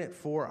doing it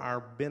for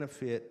our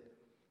benefit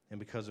and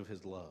because of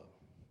His love.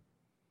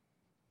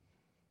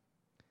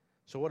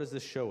 So what does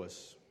this show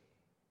us?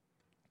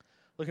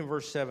 Look in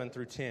verse 7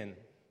 through 10.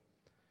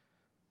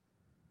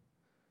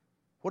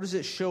 What does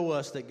it show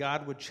us that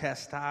God would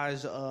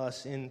chastise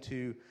us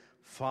into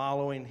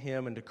following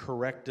Him and to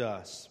correct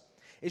us?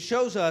 It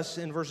shows us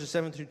in verses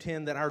 7 through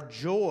 10 that our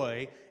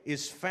joy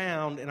is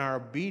found in our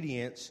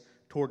obedience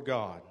toward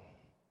God.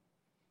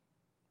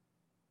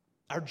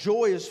 Our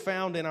joy is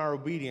found in our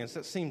obedience.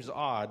 That seems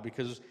odd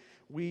because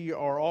we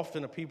are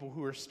often a people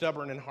who are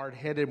stubborn and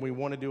hard-headed, and we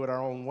want to do it our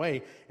own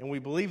way, and we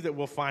believe that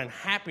we'll find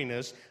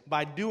happiness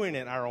by doing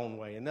it our own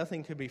way, and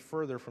nothing could be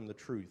further from the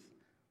truth.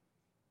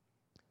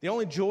 The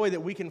only joy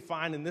that we can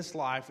find in this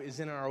life is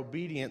in our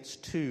obedience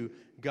to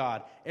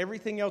God.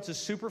 Everything else is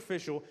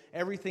superficial.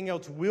 Everything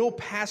else will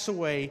pass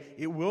away.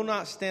 It will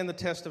not stand the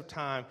test of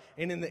time,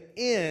 and in the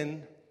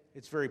end,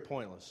 it's very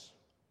pointless.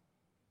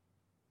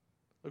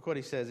 Look what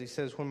he says. He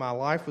says, when my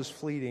life was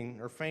fleeting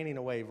or fainting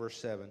away,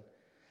 verse 7,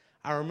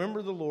 I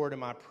remember the Lord, and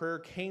my prayer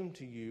came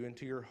to you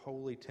into your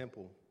holy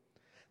temple.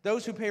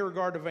 Those who pay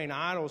regard to vain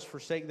idols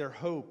forsake their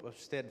hope of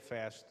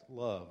steadfast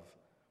love.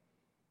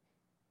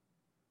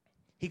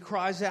 He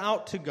cries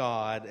out to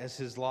God as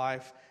his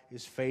life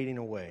is fading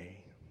away,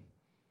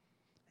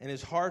 and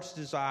his heart's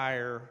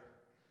desire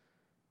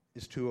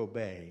is to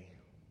obey.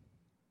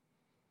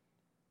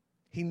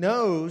 He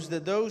knows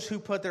that those who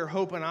put their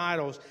hope in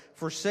idols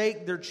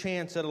forsake their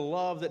chance at a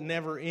love that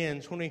never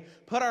ends. When we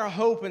put our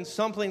hope in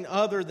something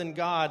other than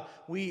God,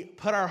 we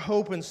put our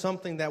hope in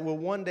something that will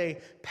one day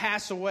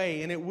pass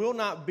away, and it will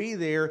not be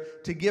there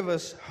to give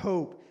us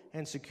hope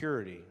and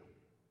security.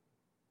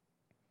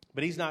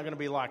 But he's not going to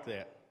be like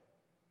that.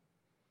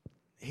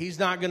 He's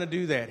not going to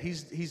do that.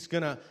 He's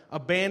going to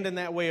abandon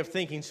that way of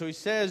thinking. So he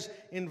says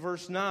in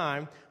verse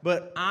 9,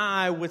 but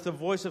I, with the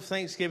voice of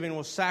thanksgiving,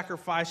 will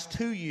sacrifice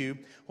to you.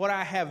 What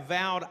I have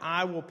vowed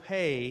I will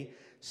pay.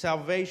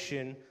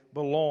 Salvation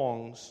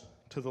belongs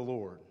to the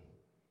Lord.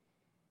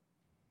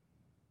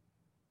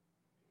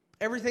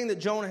 Everything that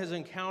Jonah has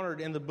encountered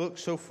in the book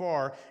so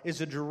far is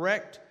a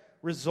direct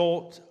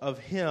result of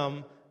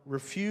him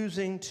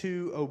refusing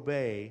to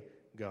obey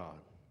God.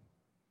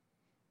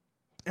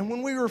 And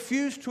when we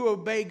refuse to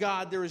obey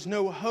God, there is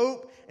no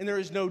hope and there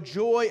is no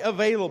joy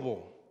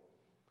available.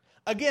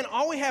 Again,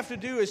 all we have to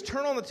do is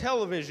turn on the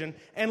television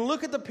and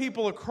look at the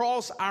people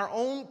across our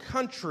own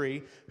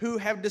country who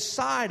have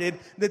decided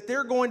that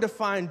they're going to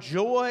find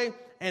joy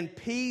and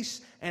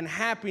peace and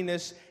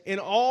happiness in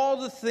all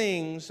the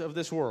things of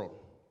this world.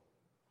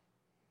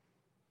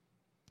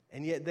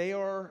 And yet they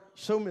are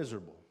so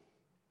miserable.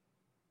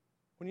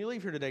 When you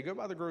leave here today, go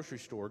by the grocery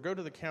store, go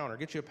to the counter,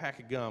 get you a pack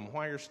of gum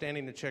while you're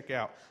standing to check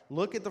out.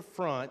 Look at the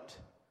front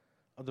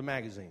of the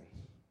magazine.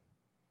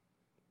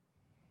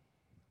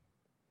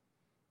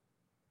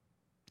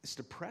 It's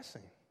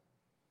depressing.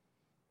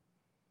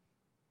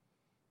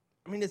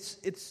 I mean,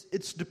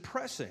 it's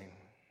depressing.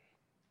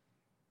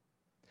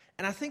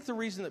 And I think the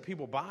reason that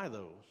people buy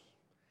those,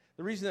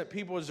 the reason that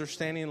people, as they're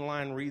standing in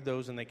line, read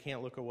those and they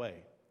can't look away,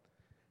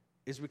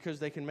 is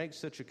because they can make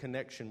such a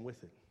connection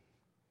with it.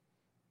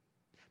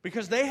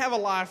 Because they have a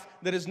life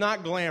that is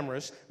not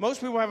glamorous.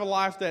 Most people have a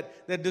life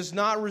that does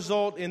not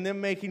result in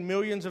them making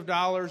millions of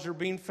dollars or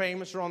being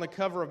famous or on the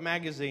cover of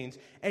magazines.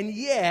 And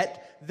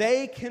yet,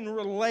 they can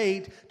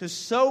relate to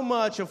so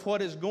much of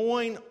what is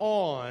going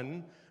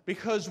on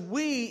because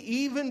we,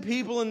 even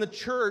people in the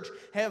church,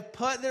 have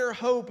put their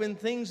hope in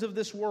things of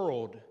this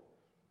world.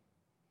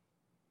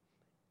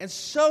 And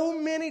so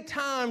many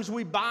times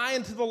we buy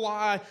into the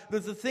lie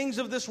that the things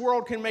of this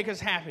world can make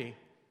us happy.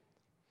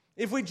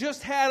 If we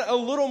just had a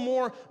little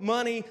more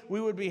money, we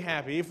would be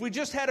happy. If we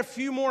just had a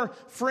few more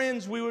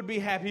friends, we would be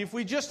happy. If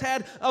we just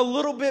had a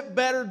little bit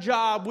better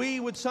job, we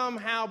would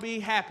somehow be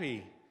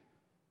happy.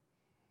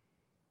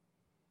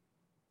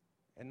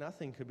 And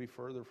nothing could be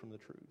further from the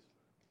truth.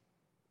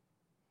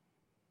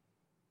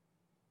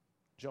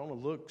 Jonah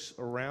looks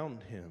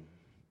around him.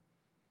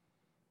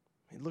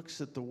 He looks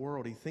at the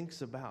world. He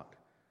thinks about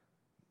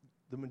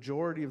the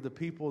majority of the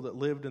people that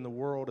lived in the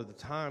world at the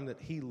time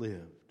that he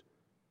lived.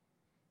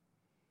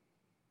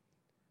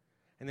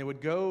 And they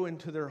would go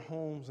into their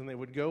homes and they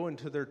would go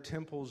into their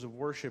temples of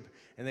worship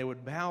and they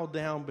would bow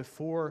down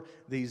before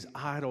these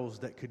idols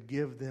that could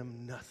give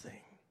them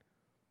nothing.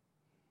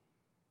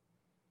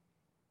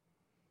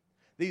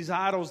 These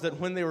idols that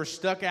when they were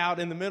stuck out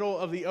in the middle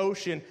of the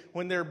ocean,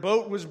 when their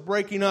boat was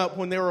breaking up,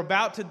 when they were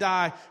about to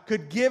die,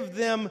 could give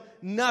them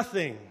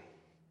nothing.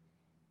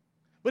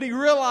 But he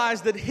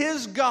realized that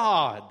his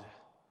God,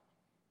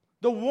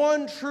 the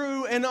one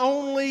true and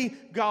only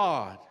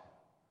God,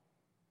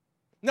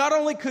 not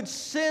only could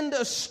send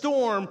a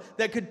storm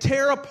that could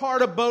tear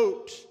apart a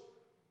boat,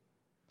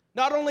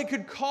 not only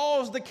could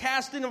cause the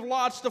casting of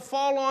lots to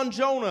fall on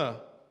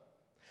Jonah,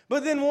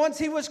 but then once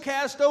he was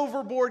cast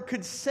overboard,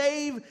 could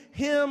save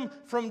him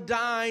from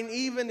dying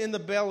even in the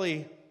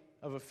belly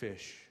of a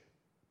fish.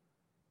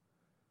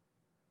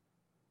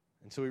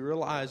 And so he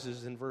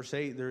realizes in verse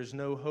 8, there is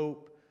no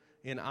hope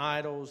in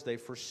idols. They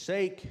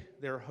forsake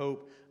their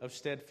hope of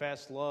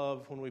steadfast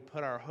love when we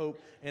put our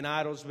hope in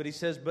idols. But he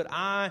says, but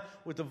I,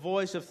 with the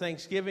voice of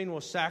thanksgiving,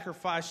 will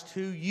sacrifice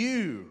to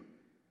you.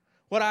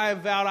 What I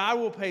have vowed, I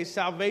will pay.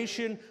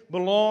 Salvation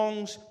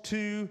belongs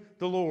to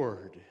the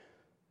Lord.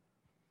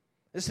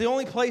 It's the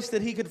only place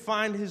that he could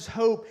find his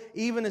hope,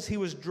 even as he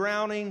was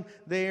drowning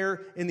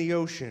there in the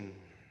ocean.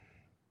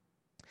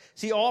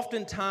 See,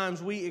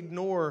 oftentimes we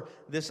ignore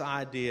this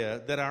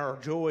idea that our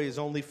joy is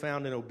only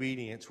found in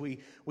obedience. We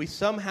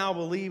somehow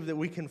believe that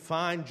we can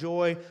find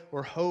joy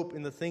or hope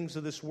in the things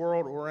of this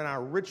world or in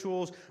our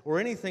rituals or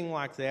anything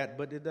like that,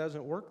 but it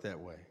doesn't work that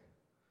way.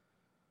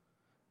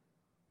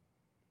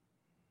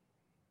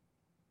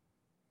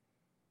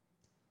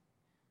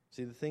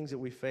 See, the things that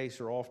we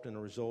face are often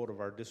a result of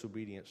our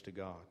disobedience to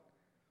God.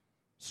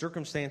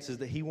 Circumstances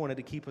that He wanted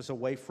to keep us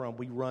away from,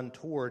 we run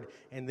toward,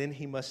 and then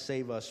He must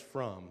save us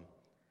from.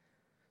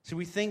 See,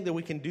 we think that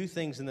we can do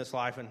things in this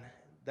life and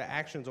the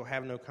actions will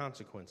have no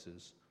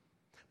consequences.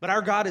 But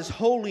our God is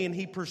holy and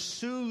He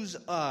pursues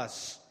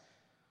us.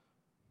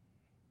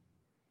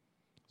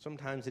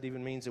 Sometimes it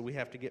even means that we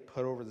have to get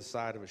put over the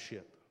side of a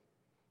ship.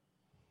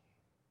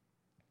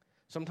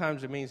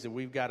 Sometimes it means that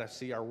we've got to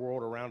see our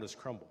world around us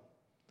crumble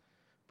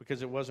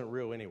because it wasn't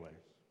real anyway.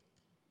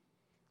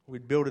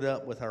 We'd build it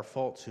up with our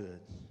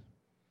falsehoods,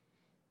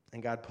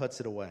 and God puts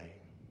it away.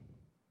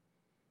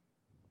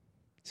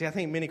 See, I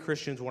think many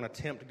Christians want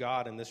to tempt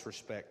God in this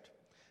respect.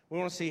 We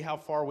want to see how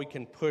far we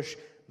can push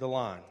the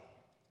line.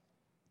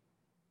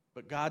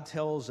 But God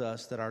tells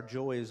us that our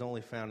joy is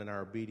only found in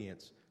our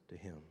obedience to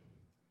Him.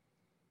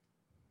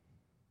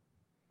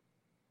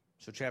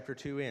 So chapter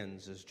 2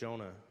 ends as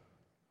Jonah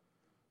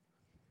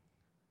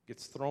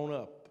gets thrown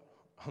up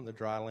on the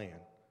dry land.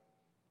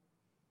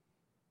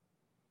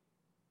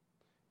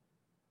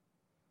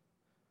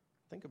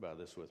 Think about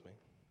this with me.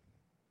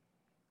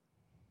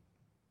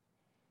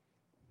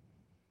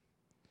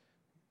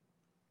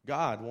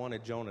 God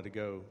wanted Jonah to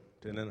go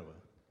to Nineveh.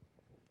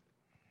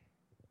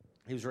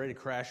 He was ready to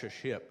crash a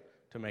ship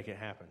to make it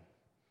happen.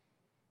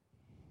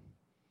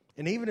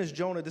 And even as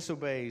Jonah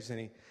disobeys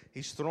and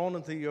he's thrown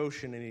into the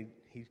ocean and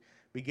he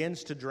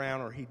begins to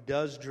drown, or he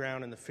does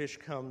drown, and the fish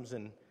comes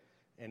and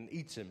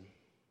eats him.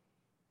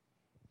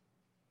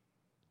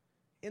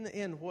 In the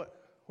end,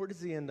 where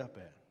does he end up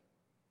at?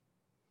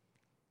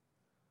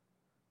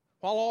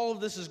 While all of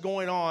this is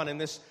going on, and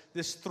this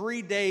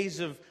 3 days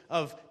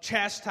of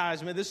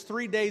chastisement, this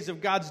 3 days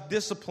of God's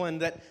discipline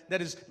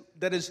that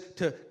is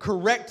to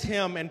correct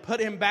him and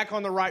put him back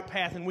on the right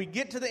path, and we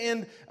get to the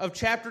end of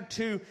chapter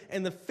 2,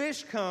 and the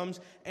fish comes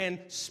and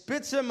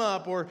spits him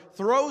up or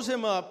throws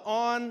him up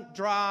on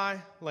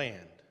dry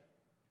land.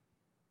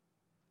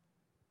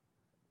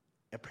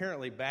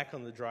 Apparently back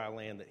on the dry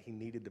land that he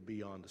needed to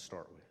be on to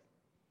start with.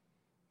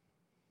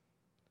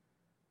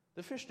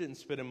 The fish didn't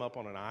spit him up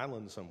on an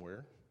island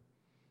somewhere.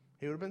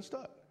 He would have been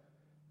stuck.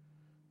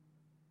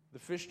 The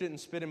fish didn't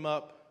spit him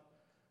up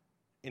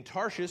in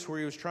Tarshish where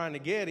he was trying to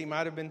get. He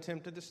might have been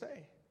tempted to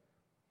stay.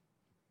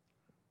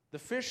 The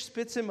fish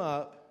spits him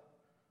up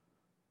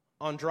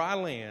on dry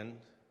land,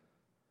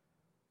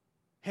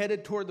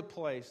 headed toward the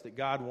place that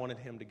God wanted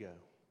him to go.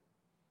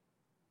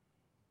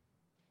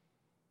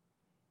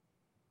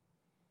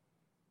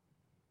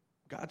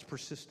 God's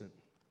persistent.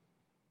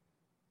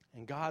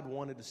 And God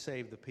wanted to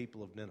save the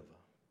people of Nineveh.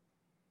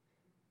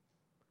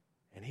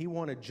 And He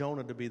wanted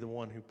Jonah to be the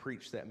one who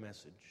preached that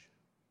message.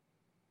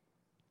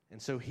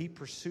 And so He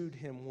pursued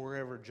him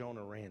wherever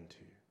Jonah ran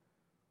to.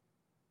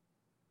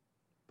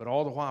 But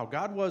all the while,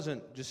 God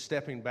wasn't just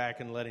stepping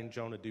back and letting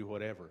Jonah do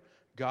whatever.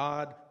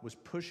 God was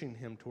pushing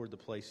him toward the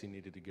place he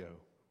needed to go.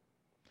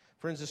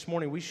 Friends, this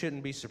morning we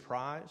shouldn't be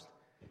surprised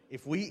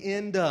if we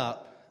end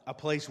up a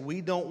place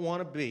we don't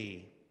want to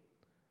be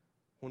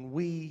when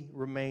we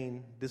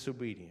remain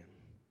disobedient.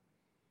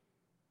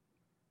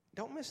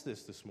 Don't miss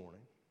this morning.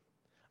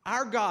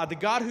 Our God, the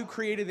God who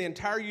created the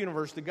entire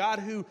universe, the God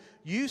who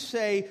you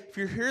say, if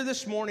you're here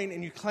this morning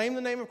and you claim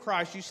the name of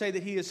Christ, you say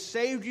that He has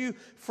saved you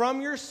from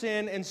your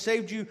sin and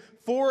saved you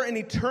for an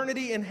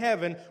eternity in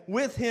heaven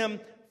with Him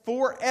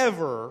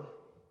forever.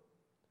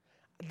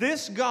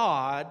 This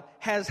God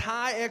has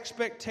high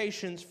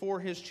expectations for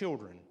His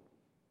children.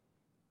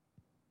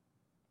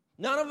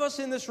 None of us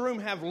in this room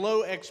have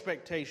low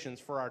expectations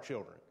for our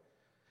children.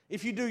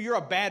 If you do, you're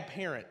a bad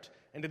parent.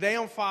 And today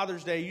on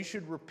Father's Day, you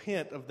should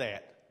repent of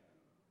that.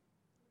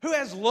 Who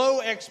has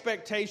low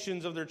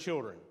expectations of their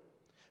children?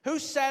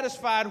 Who's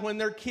satisfied when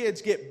their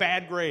kids get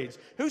bad grades?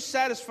 Who's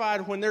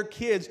satisfied when their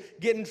kids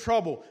get in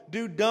trouble,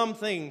 do dumb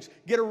things,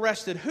 get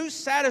arrested? Who's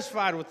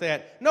satisfied with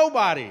that?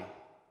 Nobody.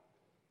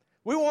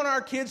 We want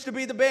our kids to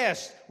be the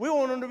best. We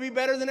want them to be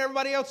better than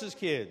everybody else's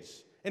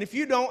kids. And if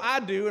you don't,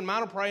 I do, and mine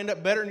will probably end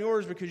up better than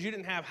yours because you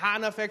didn't have high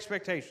enough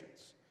expectations.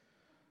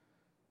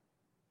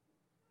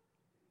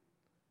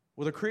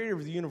 Well, the creator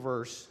of the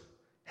universe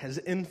has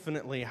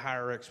infinitely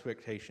higher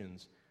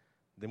expectations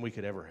than we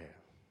could ever have.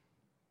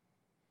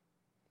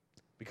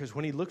 Because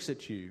when He looks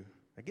at you,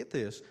 now get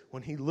this,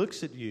 when He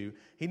looks at you,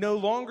 He no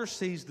longer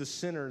sees the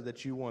sinner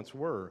that you once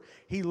were.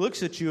 He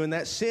looks at you and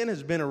that sin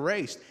has been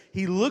erased.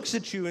 He looks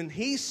at you and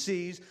He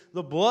sees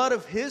the blood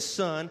of His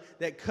Son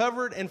that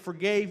covered and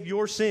forgave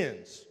your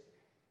sins.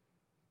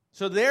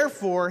 So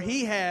therefore,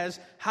 He has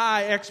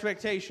high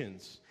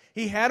expectations.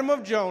 He had them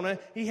of Jonah,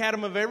 He had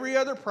them of every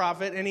other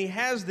prophet, and He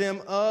has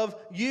them of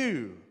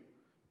you.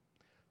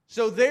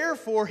 So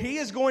therefore, He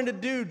is going to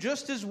do,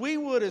 just as we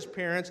would as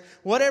parents,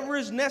 whatever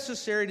is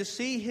necessary to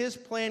see His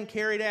plan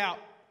carried out.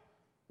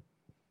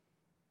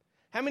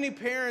 How many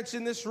parents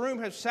in this room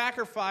have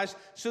sacrificed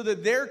so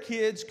that their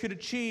kids could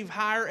achieve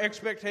higher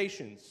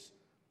expectations?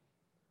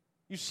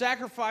 You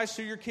sacrificed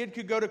so your kid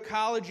could go to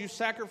college. You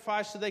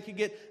sacrificed so they could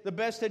get the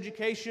best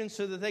education,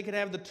 so that they could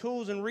have the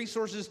tools and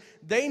resources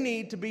they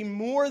need to be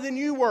more than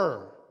you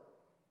were.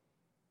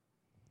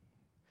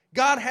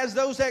 God has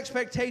those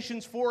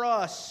expectations for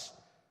us.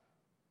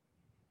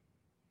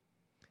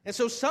 And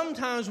so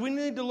sometimes we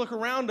need to look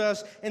around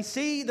us and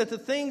see that the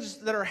things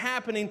that are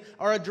happening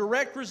are a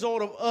direct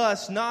result of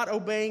us not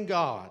obeying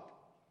God.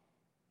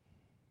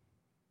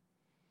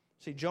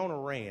 See, Jonah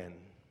ran.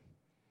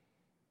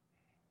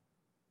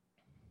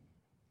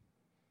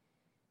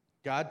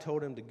 God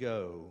told him to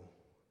go,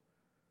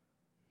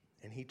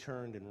 and he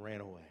turned and ran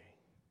away.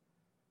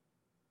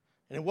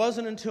 And it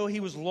wasn't until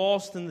he was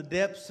lost in the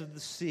depths of the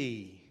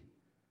sea,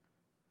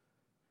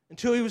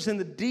 until he was in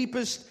the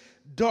deepest,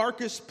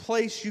 darkest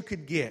place you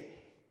could get,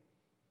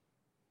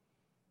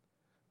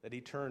 that he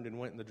turned and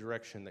went in the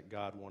direction that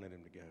God wanted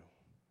him to go.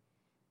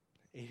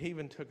 He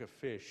even took a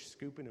fish,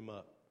 scooping him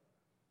up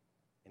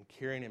and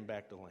carrying him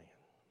back to land.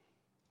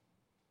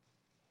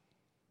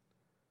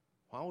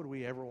 Why would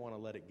we ever want to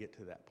let it get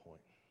to that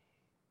point?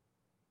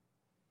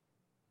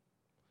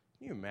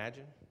 Can you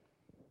imagine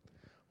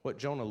what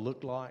Jonah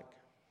looked like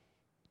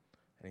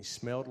and he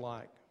smelled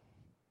like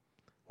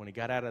when he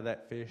got out of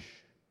that fish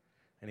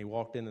and he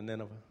walked into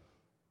Nineveh?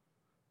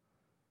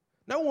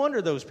 No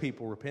wonder those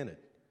people repented.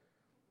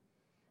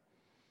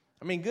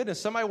 I mean,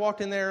 goodness, somebody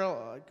walked in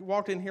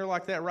here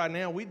like that right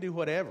now, we'd do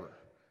whatever.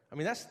 I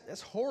mean,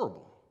 that's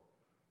horrible.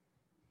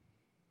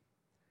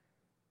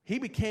 He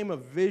became a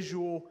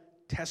visual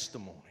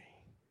testimony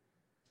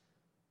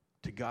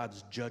to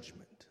God's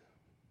judgment.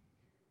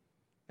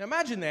 Now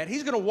imagine that.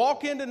 He's going to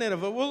walk into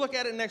Nineveh. We'll look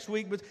at it next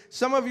week, but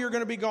some of you are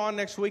going to be gone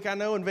next week, I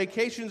know, and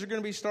vacations are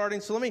going to be starting.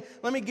 So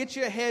let me get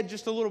you ahead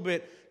just a little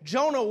bit.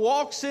 Jonah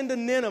walks into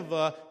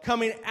Nineveh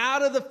coming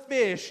out of the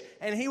fish,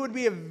 and he would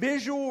be a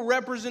visual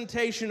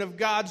representation of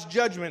God's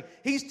judgment.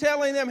 He's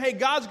telling them, hey,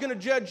 God's going to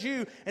judge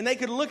you, and they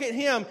could look at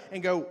him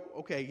and go,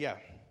 okay, yeah,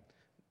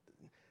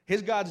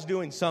 his God's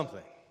doing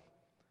something,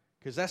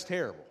 because that's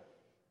terrible.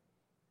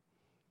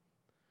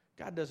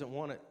 God doesn't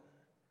want it.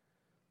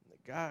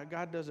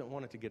 God doesn't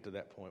want it to get to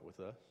that point with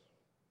us.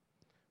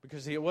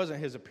 Because it wasn't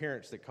his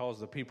appearance that caused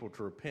the people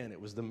to repent.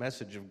 It was the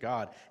message of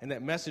God. And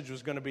that message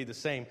was going to be the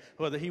same,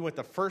 whether he went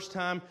the first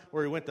time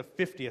or he went the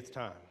 50th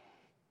time.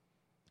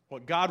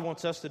 What God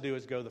wants us to do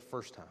is go the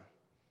first time.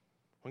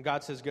 When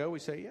God says go, we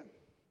say yeah.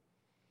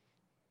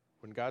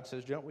 When God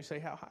says jump, we say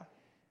how high.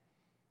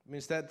 I mean,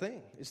 it's that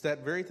thing. It's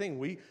that very thing.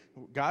 We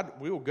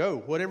will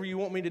go. Whatever you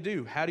want me to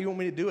do. How do you want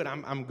me to do it?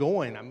 I'm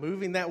going. I'm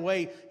moving that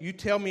way. You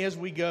tell me as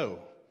we go.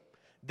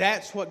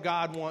 That's what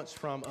God wants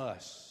from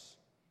us.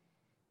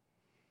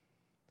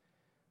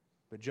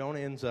 But Jonah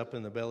ends up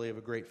in the belly of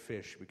a great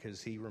fish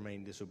because he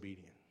remained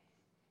disobedient.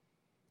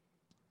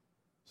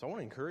 So I want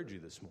to encourage you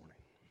this morning.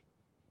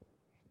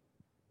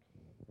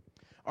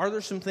 Are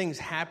there some things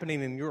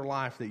happening in your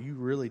life that you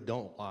really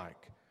don't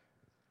like?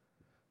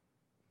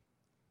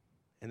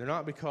 And they're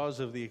not because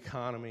of the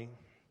economy.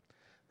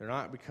 They're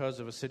not because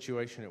of a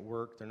situation at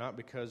work. They're not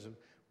because of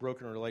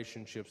broken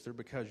relationships. They're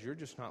because you're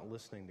just not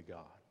listening to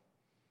God.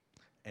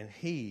 And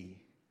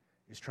He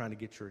is trying to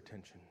get your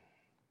attention.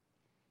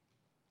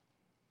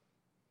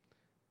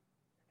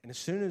 And as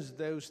soon as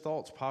those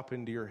thoughts pop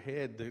into your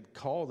head, the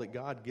call that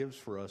God gives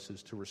for us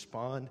is to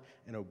respond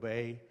and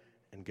obey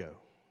and go.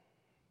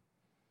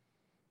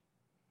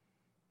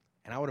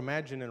 And I would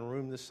imagine in a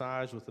room this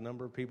size with the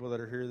number of people that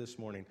are here this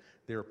morning,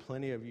 there are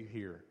plenty of you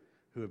here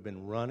who have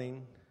been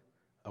running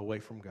away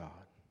from God,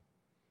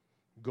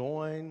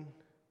 going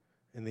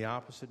in the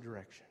opposite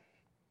direction,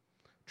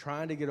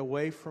 trying to get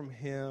away from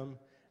Him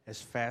as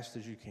fast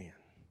as you can.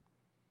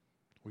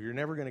 Well, you're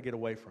never going to get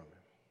away from Him.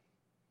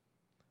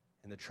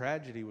 And the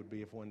tragedy would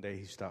be if one day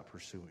He stopped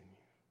pursuing you.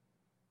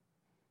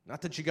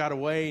 Not that you got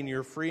away and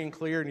you're free and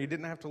clear and you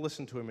didn't have to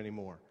listen to Him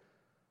anymore.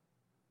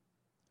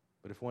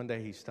 But if one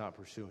day He stopped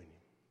pursuing you.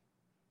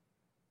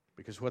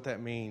 Because what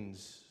that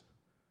means,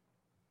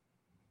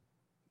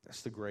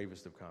 that's the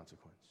gravest of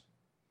consequences.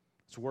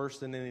 It's worse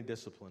than any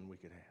discipline we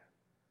could have.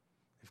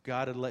 If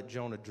God had let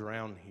Jonah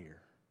drown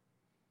here,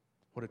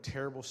 what a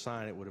terrible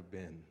sign it would have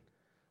been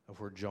of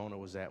where Jonah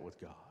was at with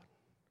God.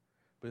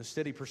 But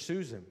instead He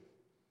pursues him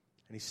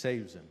and He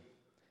saves him.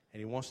 And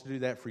He wants to do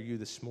that for you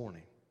this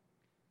morning.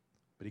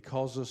 But He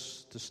calls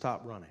us to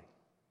stop running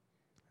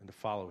and to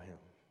follow Him.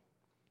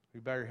 Will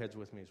you bow your heads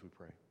with me as we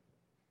pray?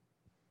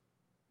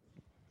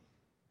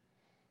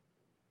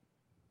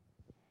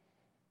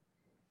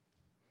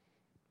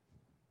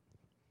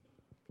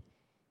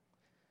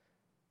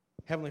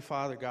 Heavenly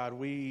Father, God,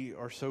 we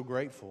are so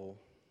grateful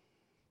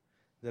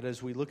that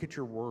as we look at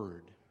your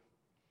word,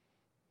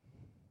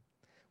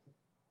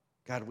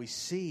 God, we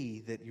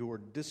see that your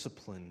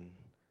discipline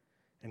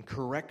and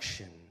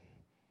correction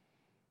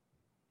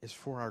is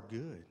for our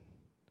good.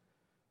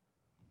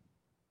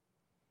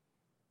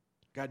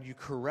 God, you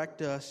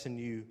correct us and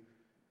you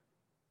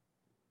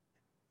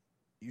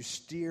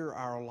steer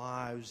our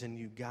lives and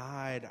you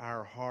guide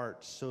our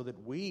hearts so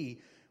that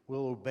we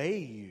will obey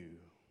you,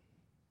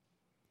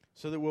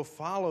 so that we'll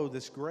follow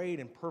this great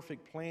and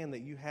perfect plan that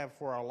you have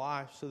for our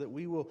life, so that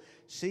we will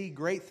see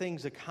great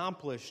things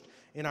accomplished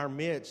in our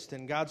midst,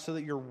 and God, so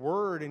that your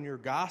word and your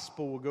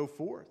gospel will go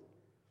forth.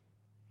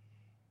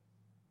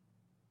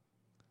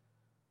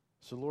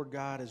 So, Lord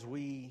God, as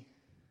we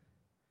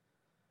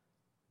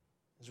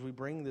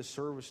bring this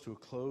service to a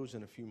close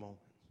in a few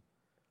moments,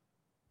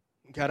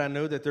 God, I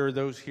know that there are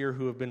those here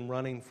who have been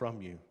running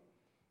from you.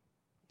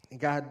 And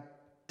God,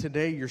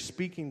 today you're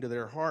speaking to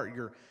their heart.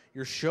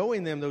 You're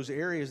showing them those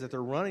areas that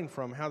they're running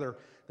from, how they're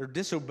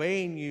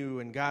disobeying you,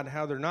 and God,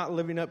 how they're not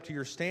living up to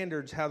your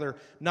standards, how they're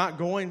not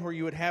going where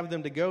you would have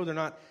them to go. They're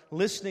not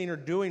listening or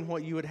doing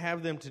what you would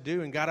have them to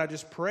do. And God, I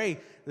just pray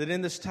that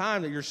in this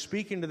time that you're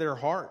speaking to their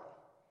heart.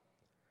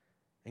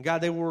 And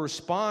God, they will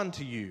respond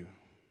to you.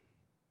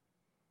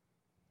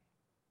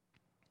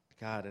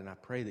 God, and I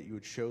pray that you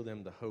would show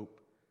them the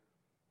hope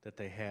that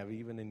they have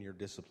even in your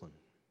discipline.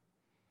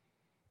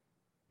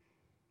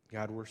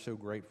 God, we're so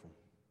grateful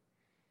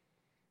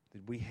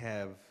that we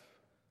have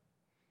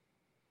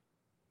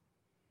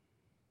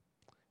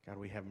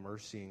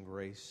mercy and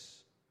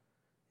grace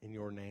in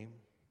your name.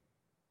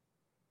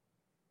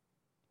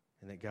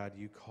 And that, God,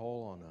 you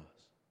call on us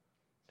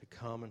to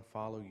come and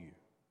follow you.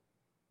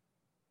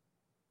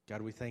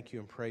 God, we thank you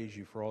and praise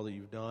you for all that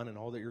you've done and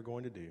all that you're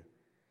going to do.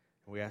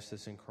 And we ask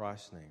this in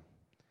Christ's name.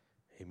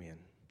 Amen.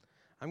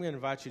 I'm going to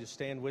invite you to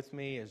stand with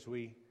me as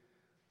we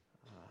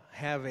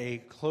have a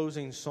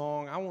closing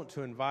song. I want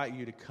to invite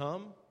you to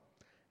come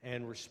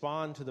and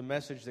respond to the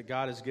message that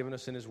God has given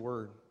us in His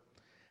Word.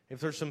 If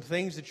there's some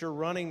things that you're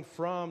running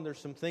from, there's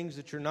some things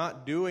that you're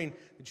not doing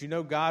that you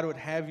know God would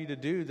have you to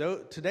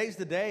do, today's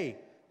the day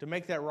to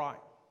make that right.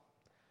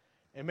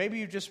 And maybe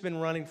you've just been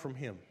running from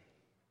Him.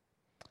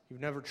 You've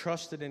never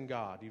trusted in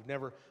God. You've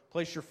never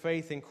placed your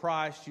faith in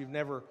Christ. You've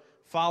never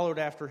followed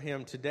after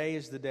Him. Today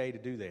is the day to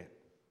do that.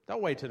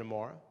 Don't wait till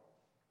tomorrow.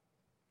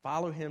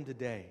 Follow Him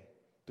today.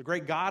 The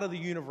great God of the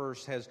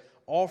universe has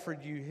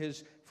offered you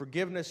His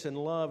forgiveness and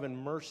love and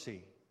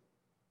mercy.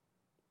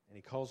 And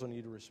He calls on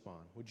you to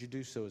respond. Would you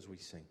do so as we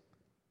sing?